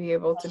need to be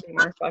able to be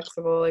more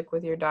flexible, like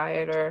with your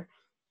diet or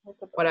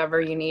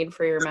whatever you need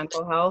for your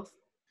mental health.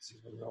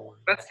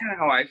 That's kind of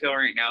how I feel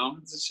right now.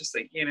 It's just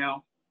like, Yeah.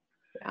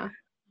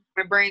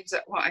 my brain's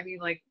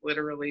like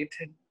literally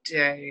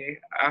today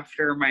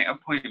after my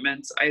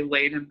appointments, I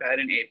laid in bed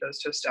and ate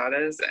those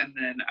tostadas, and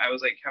then I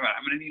was like, Kevin,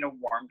 I'm gonna need a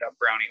warmed up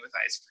brownie with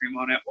ice cream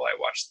on it while I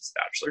watch this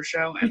Bachelor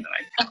show, and then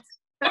I passed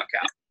the fuck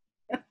out.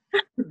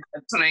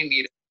 That's what I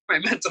needed for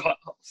my mental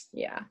health.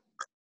 Yeah.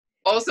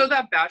 Also,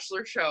 that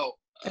Bachelor show,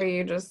 Are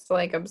you just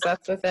like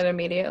obsessed with it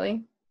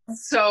immediately?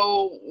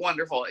 so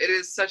wonderful. It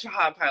is such a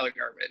hot pile of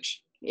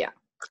garbage. Yeah.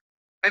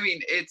 I mean,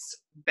 it's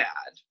bad.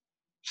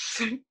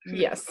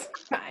 Yes.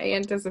 I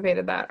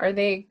anticipated that. Are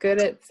they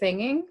good at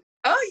singing?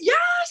 Yeah,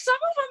 some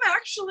of them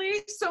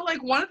actually. So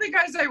like one of the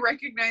guys I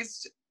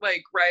recognized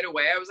like right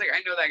away. I was like, I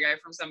know that guy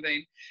from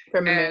something.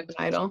 From American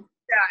Idol?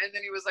 Yeah, and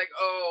then he was like,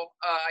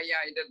 yeah,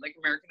 he did like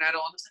American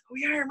Idol. And I was like, oh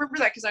yeah, I remember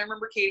that because I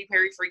remember Katy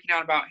Perry freaking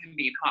out about him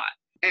being hot.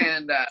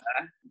 And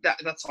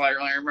that's all I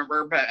really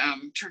remember. But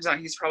turns out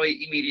he's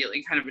probably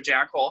immediately kind of a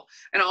jackhole.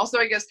 And also,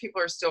 I guess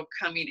people are still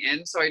coming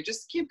in, so I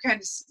just keep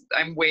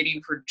I'm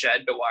waiting for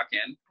Jed to walk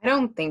in. I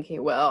don't think he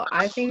will.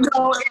 I think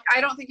No,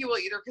 I don't think he will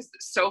either because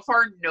so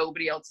far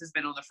nobody else has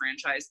been on the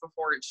franchise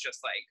before. It's just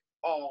like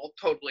all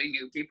totally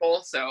new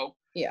people. So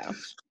yeah.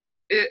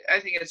 I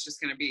think it's just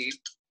going to be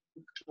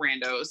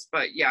randos.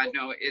 But yeah,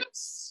 no,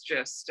 it's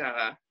just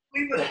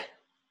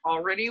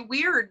already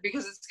weird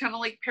because it's kind of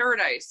like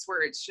Paradise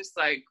where it's just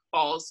like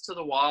balls to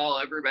the wall.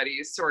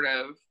 Everybody's sort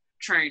of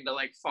trying to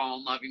like fall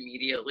in love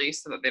immediately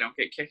so that they don't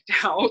get kicked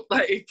out.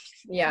 Like,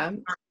 yeah.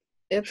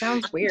 It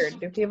sounds weird.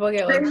 Do people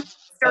get They like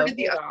started so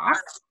the paid other off?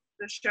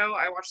 the show.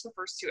 I watched the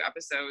first 2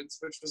 episodes,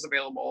 which was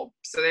available.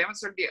 So they haven't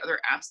started the other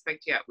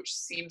aspect yet, which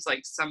seems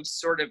like some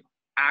sort of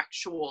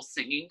actual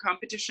singing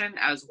competition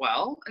as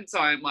well. And so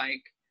I'm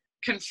like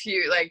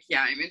confused. Like,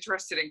 yeah, I'm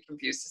interested and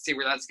confused to see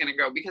where that's going to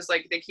go, because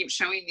like they keep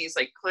showing these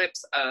like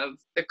clips of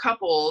the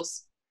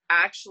couples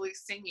actually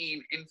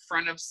singing in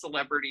front of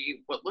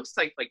celebrity, what looks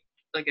like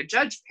a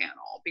judge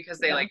panel, because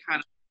they Yeah. like kind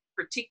of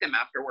critique them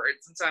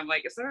afterwards. And so I'm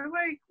like, is there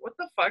like, what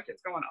the fuck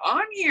is going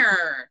on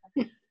here?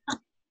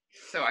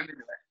 So I'm into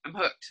it. I'm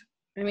hooked.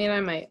 I mean, I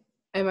might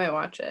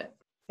watch it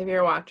if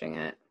you're watching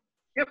it.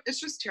 Yep, it's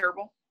just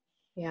terrible.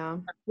 Yeah.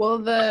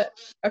 Well,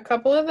 a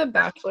couple of the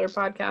Bachelor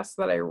podcasts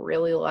that I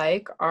really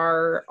like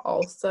are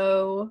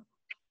also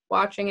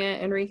watching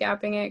it and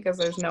recapping it because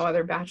there's no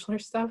other Bachelor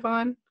stuff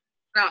on.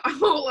 Not a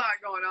whole lot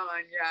going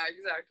on. Yeah,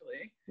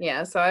 exactly.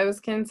 Yeah, so I was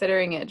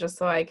considering it just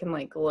so I can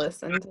like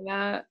listen to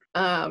that.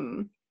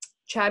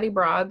 Chatty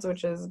Broads,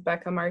 which is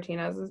Becca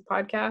Martinez's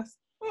podcast,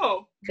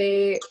 Oh,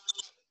 they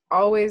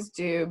always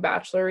do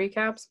Bachelor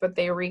recaps, but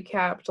they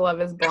recapped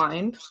Love is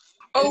Blind.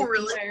 oh, in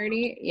really?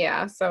 entirety.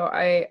 Yeah, so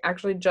I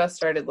actually just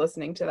started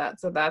listening to that,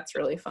 so that's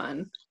really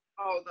fun.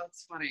 Oh,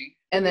 that's funny.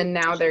 And then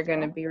now they're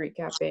going to be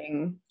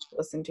recapping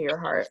Listen to Your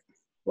Heart.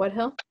 What,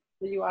 Hill?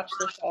 Did you watch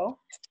the show?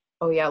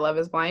 Oh yeah, Love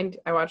is Blind.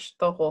 I watched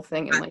the whole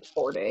thing in like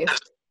 4 days.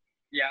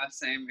 Yeah,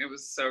 same. It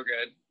was so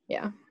good.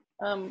 Yeah.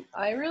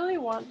 I really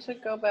want to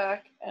go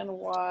back and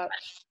watch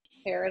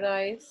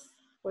Paradise,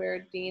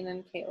 where Dean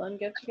and Caitlin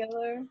get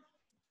together,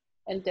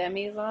 and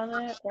Demi's on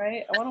it,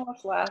 right? I want to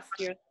watch last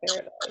year's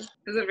Paradise.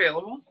 Is it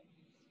available?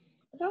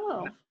 I don't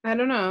know. I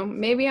don't know.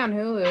 Maybe on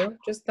Hulu.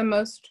 Just the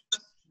most.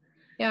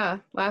 Yeah,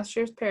 last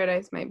year's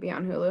Paradise might be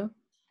on Hulu.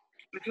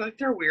 I feel like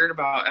they're weird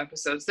about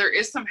episodes. There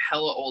is some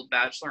hella old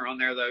Bachelor on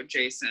there though.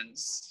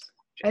 Jason's.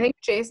 I think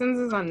Jason's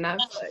is on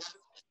Netflix.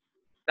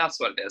 That's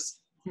what it is.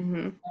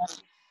 Mm-hmm.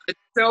 It's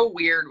so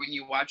weird when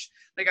you watch,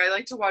 like, I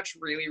like to watch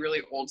really,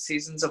 really old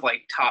seasons of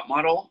like Top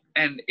Model,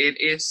 and it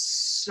is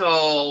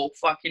so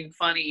fucking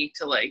funny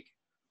to like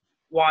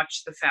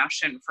watch the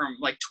fashion from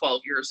like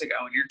 12 years ago,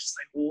 and you're just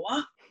like,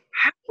 what?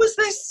 How was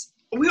this?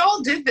 We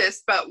all did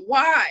this, but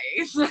why?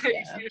 Like,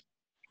 Yeah.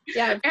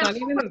 Yeah, it's not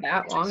even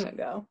that long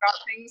ago. about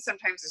things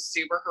sometimes is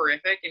super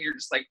horrific, and you're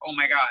just like, oh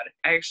my god.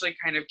 I actually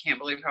kind of can't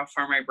believe how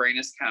far my brain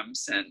has come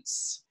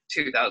since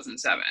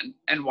 2007,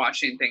 and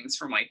watching things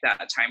from like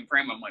that time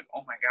frame. I'm like,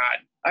 oh my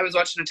god. I was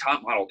watching a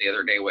Top Model the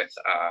other day with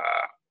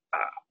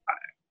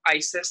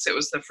Isis. It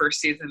was the first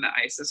season that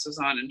Isis was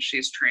on, and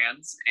she's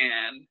trans,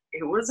 and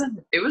it was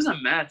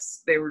a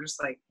mess. They were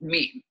just like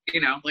mean,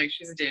 like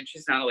she's a dude,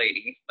 she's not a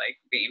lady, like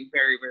being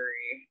very,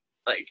 very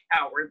like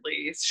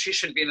outwardly, she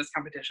shouldn't be in this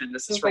competition.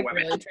 This is It's for like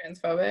women. really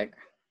transphobic.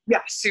 Yeah,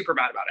 super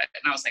bad about it.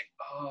 And I was like,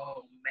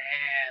 oh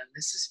man,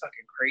 this is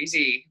fucking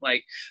crazy.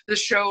 Like the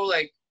show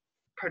like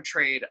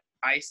portrayed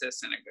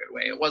Isis in a good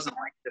way. It wasn't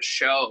like the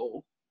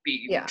show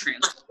being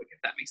transphobic,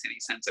 if that makes any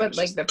sense. It But was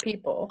like just, the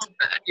people.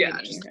 yeah,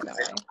 treating just her that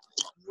way.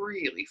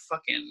 really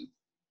fucking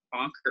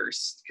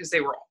bonkers, because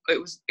it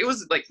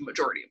was like the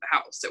majority of the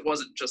house. It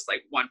wasn't just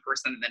like one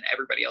person and then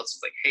everybody else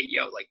was like, hey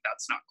yo, like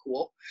that's not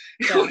cool.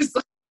 Yeah. It was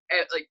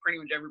like pretty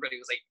much everybody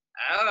was like,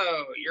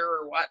 oh,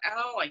 you're what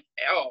now? Like,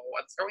 oh,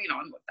 what's going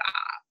on with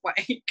that?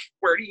 Like,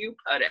 where do you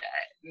put it?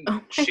 And Oh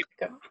my she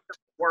god.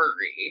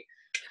 worry.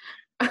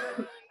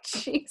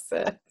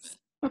 Jesus.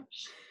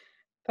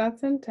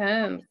 That's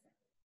intense.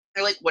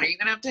 They're like, what are you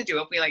gonna have to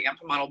do if we like have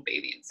to model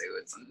bathing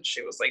suits? And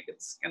she was like,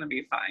 it's gonna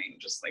be fine.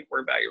 Just like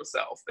worry about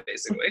yourself,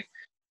 basically.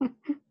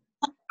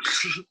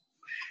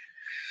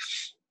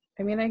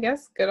 I mean, I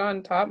guess good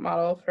on Top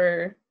Model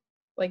for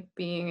like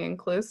being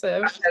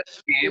inclusive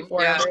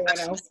before Yeah. everyone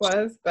else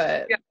was,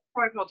 but Yeah.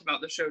 How I felt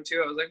about the show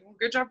too. I was like, well,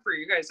 good job for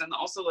you guys. And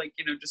also like,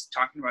 just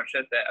talking about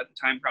shit that at the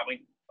time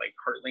probably like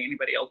hardly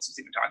anybody else was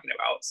even talking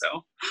about.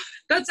 So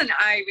that's an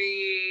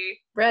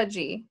Ivy.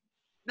 Reggie.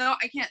 No,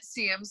 I can't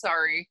see him.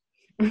 Sorry.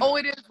 Oh,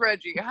 it is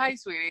Reggie. Hi,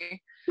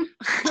 sweetie.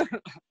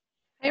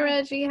 Hey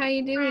Reggie, how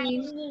you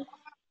doing?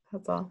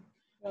 That's all.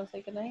 You want to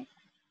say goodnight?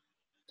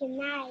 Good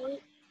night.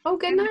 Oh,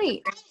 good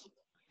night.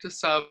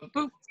 Just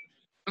boop.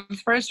 I'm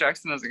surprised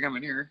Jackson doesn't come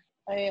in here.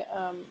 I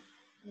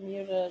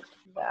muted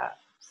that,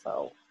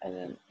 so I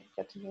didn't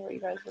get to hear what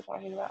you guys were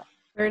talking about.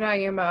 We were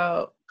talking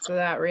about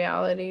that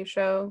reality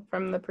show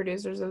from the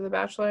producers of The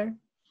Bachelor.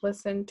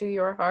 Listen to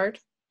Your Heart.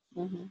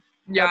 Mm-hmm.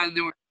 Yeah, and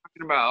then we're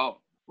talking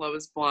about Love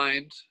is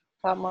Blind.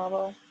 Top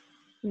Model.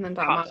 And then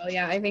Top Model.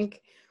 Yeah, I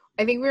think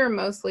we were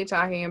mostly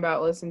talking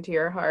about Listen to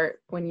Your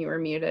Heart when you were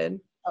muted.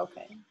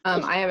 Okay.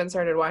 I haven't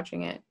started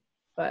watching it,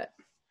 but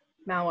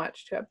now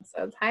watch 2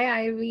 episodes.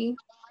 Hi, Ivy.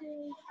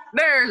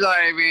 There's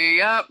Ivy.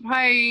 Yep.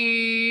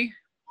 Hi.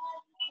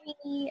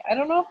 I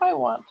don't know if I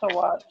want to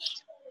watch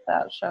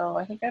that show.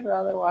 I think I'd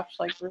rather watch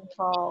like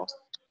RuPaul.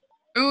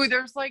 Ooh,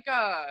 there's like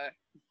a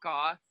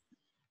goth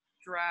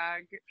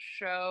drag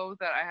show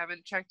that I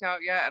haven't checked out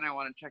yet, and I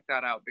want to check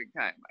that out big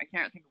time. I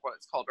can't think of what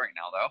it's called right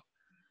now,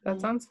 though.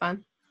 That sounds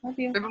fun. Love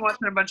you. I've been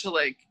watching a bunch of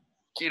like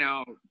you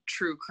know,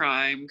 true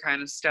crime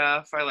kind of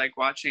stuff. I like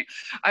watching.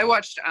 I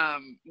watched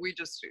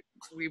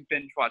we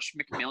binge watched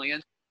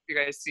McMillions. You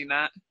guys seen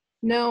that?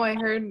 No, I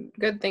heard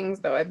good things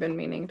though. I've been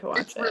meaning to watch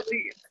It's it.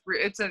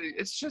 really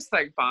it's just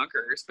like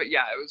bonkers, but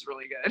yeah, it was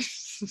really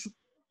good.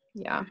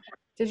 Yeah.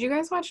 Did you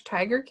guys watch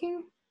Tiger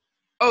King?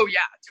 Oh yeah,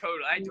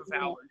 totally. I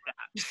devoured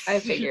that. I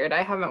figured.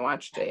 I haven't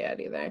watched it yet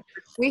either.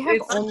 We have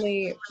It's-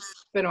 only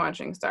been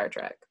watching Star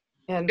Trek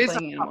and It's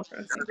playing Animal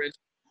Crossing. garbage.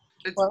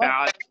 It's What?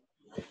 bad.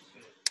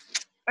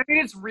 I mean,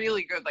 it's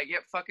really good. Like,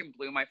 it fucking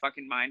blew my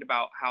fucking mind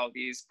about how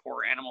these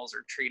poor animals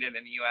are treated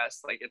in the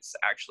U.S. Like, it's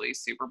actually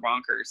super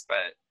bonkers.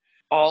 But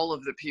all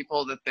of the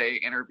people that they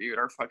interviewed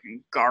are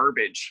fucking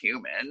garbage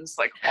humans.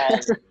 Like, all.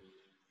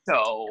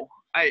 So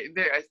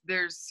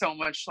there's so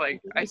much,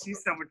 like, I see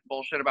so much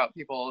bullshit about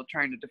people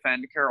trying to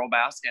defend Carol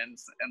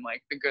Baskins and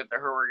like the good that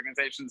her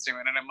organization's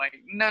doing, and I'm like,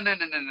 no.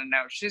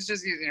 She's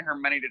just using her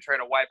money to try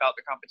to wipe out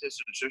the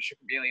competition so she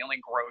can be the only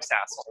gross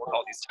asshole with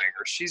all these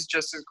tigers. She's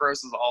just as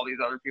gross as all these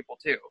other people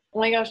too. Oh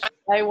my gosh,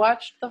 I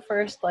watched the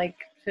first like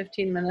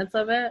 15 minutes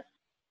of it,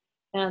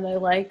 and I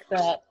like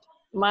that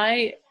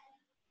my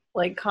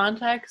like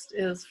context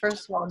is,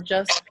 first of all,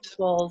 just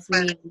people's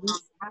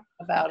memes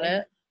about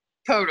it,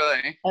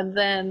 Totally. and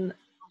then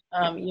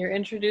you're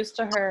introduced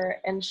to her,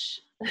 and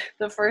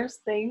the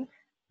first thing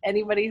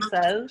anybody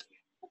says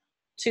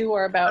to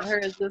or about her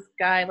is this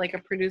guy, like a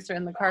producer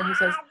in the car, who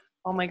says,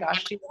 "Oh my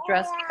gosh, she's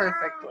dressed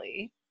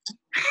perfectly."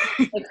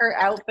 Like, her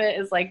outfit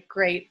is like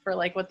great for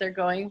like what they're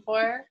going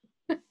for.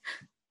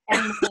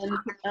 And then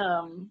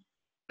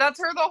That's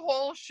her the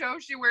whole show.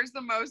 She wears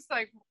the most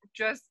like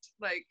just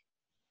like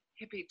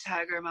hippie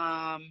tiger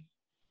mom.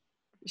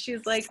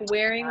 she's like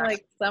wearing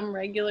like some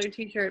regular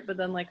t-shirt, but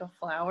then like a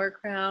flower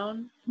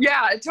crown.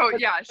 Yeah,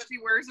 yeah. She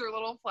wears her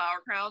little flower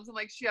crowns, and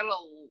like she had a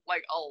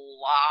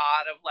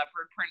lot of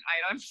leopard print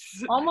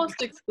items.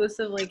 Almost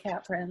exclusively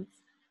cat prints.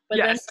 But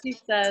Yes. then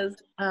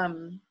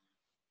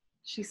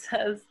she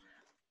says,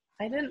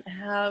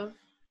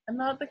 I'm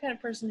not the kind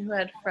of person who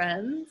had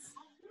friends.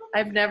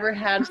 I've never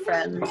had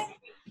friends.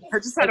 I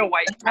just had a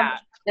white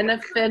cat. An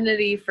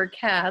affinity for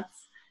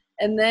cats.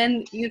 And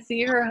then you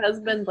see her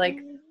husband like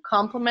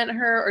compliment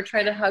her or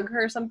try to hug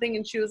her or something,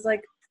 and she was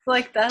like,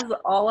 that's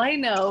all I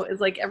know is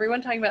like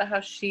everyone talking about how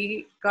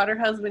she got her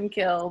husband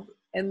killed,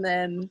 and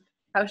then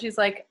how she's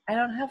like, I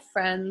don't have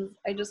friends,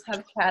 I just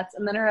have cats.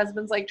 And then her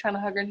husband's like trying to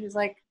hug her, and she's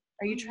like,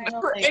 are you trying to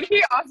And like,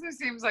 he also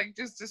seems like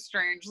just a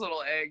strange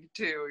little egg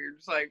too. You're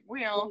just like,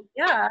 well,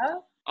 yeah.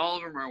 all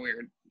of them are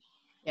weird.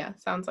 Yeah,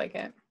 sounds like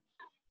it.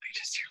 I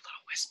just hear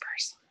little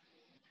whispers.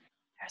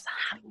 There's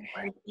a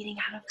hummingbird eating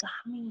out of the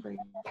hummingbird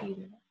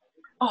feeder.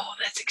 Oh,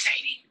 that's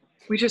exciting.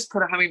 We just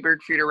put a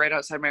hummingbird feeder right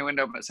outside my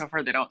window, but so far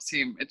it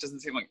doesn't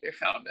seem like they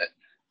found it.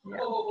 Yeah.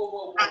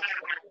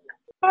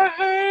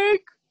 Hi.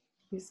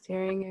 He's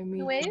staring at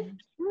me. Wave?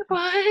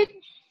 What?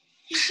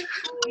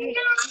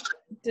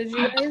 Did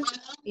you guys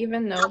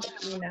even know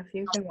that my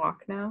nephew can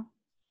walk now?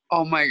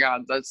 Oh my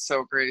god, that's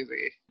so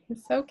crazy.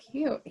 He's so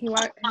cute. He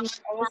always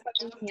has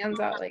his hands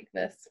out like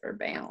this for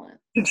balance.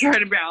 To try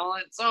to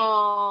balance.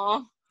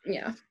 Oh,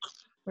 Yeah,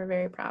 we're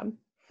very proud.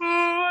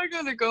 I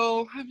gotta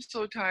go. I'm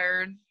so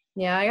tired.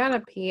 Yeah, I gotta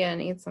pee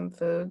and eat some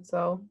food,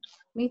 so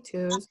me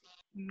too.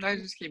 I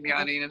just keep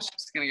yawning. It's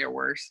just gonna get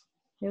worse.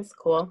 It's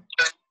cool.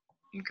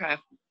 Okay.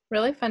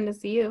 Really fun to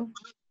see you.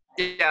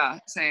 Yeah,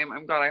 same.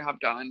 I'm glad I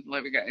hopped on.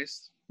 Love you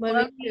guys.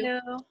 Love you. you.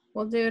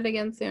 We'll do it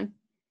again soon.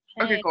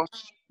 Okay, cool.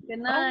 Good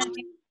night.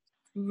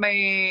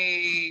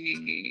 Bye.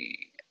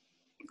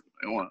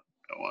 I want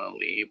to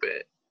leave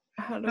it.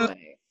 How do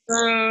I?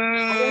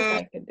 I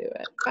guess I could do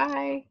it.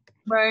 Bye.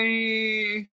 Bye.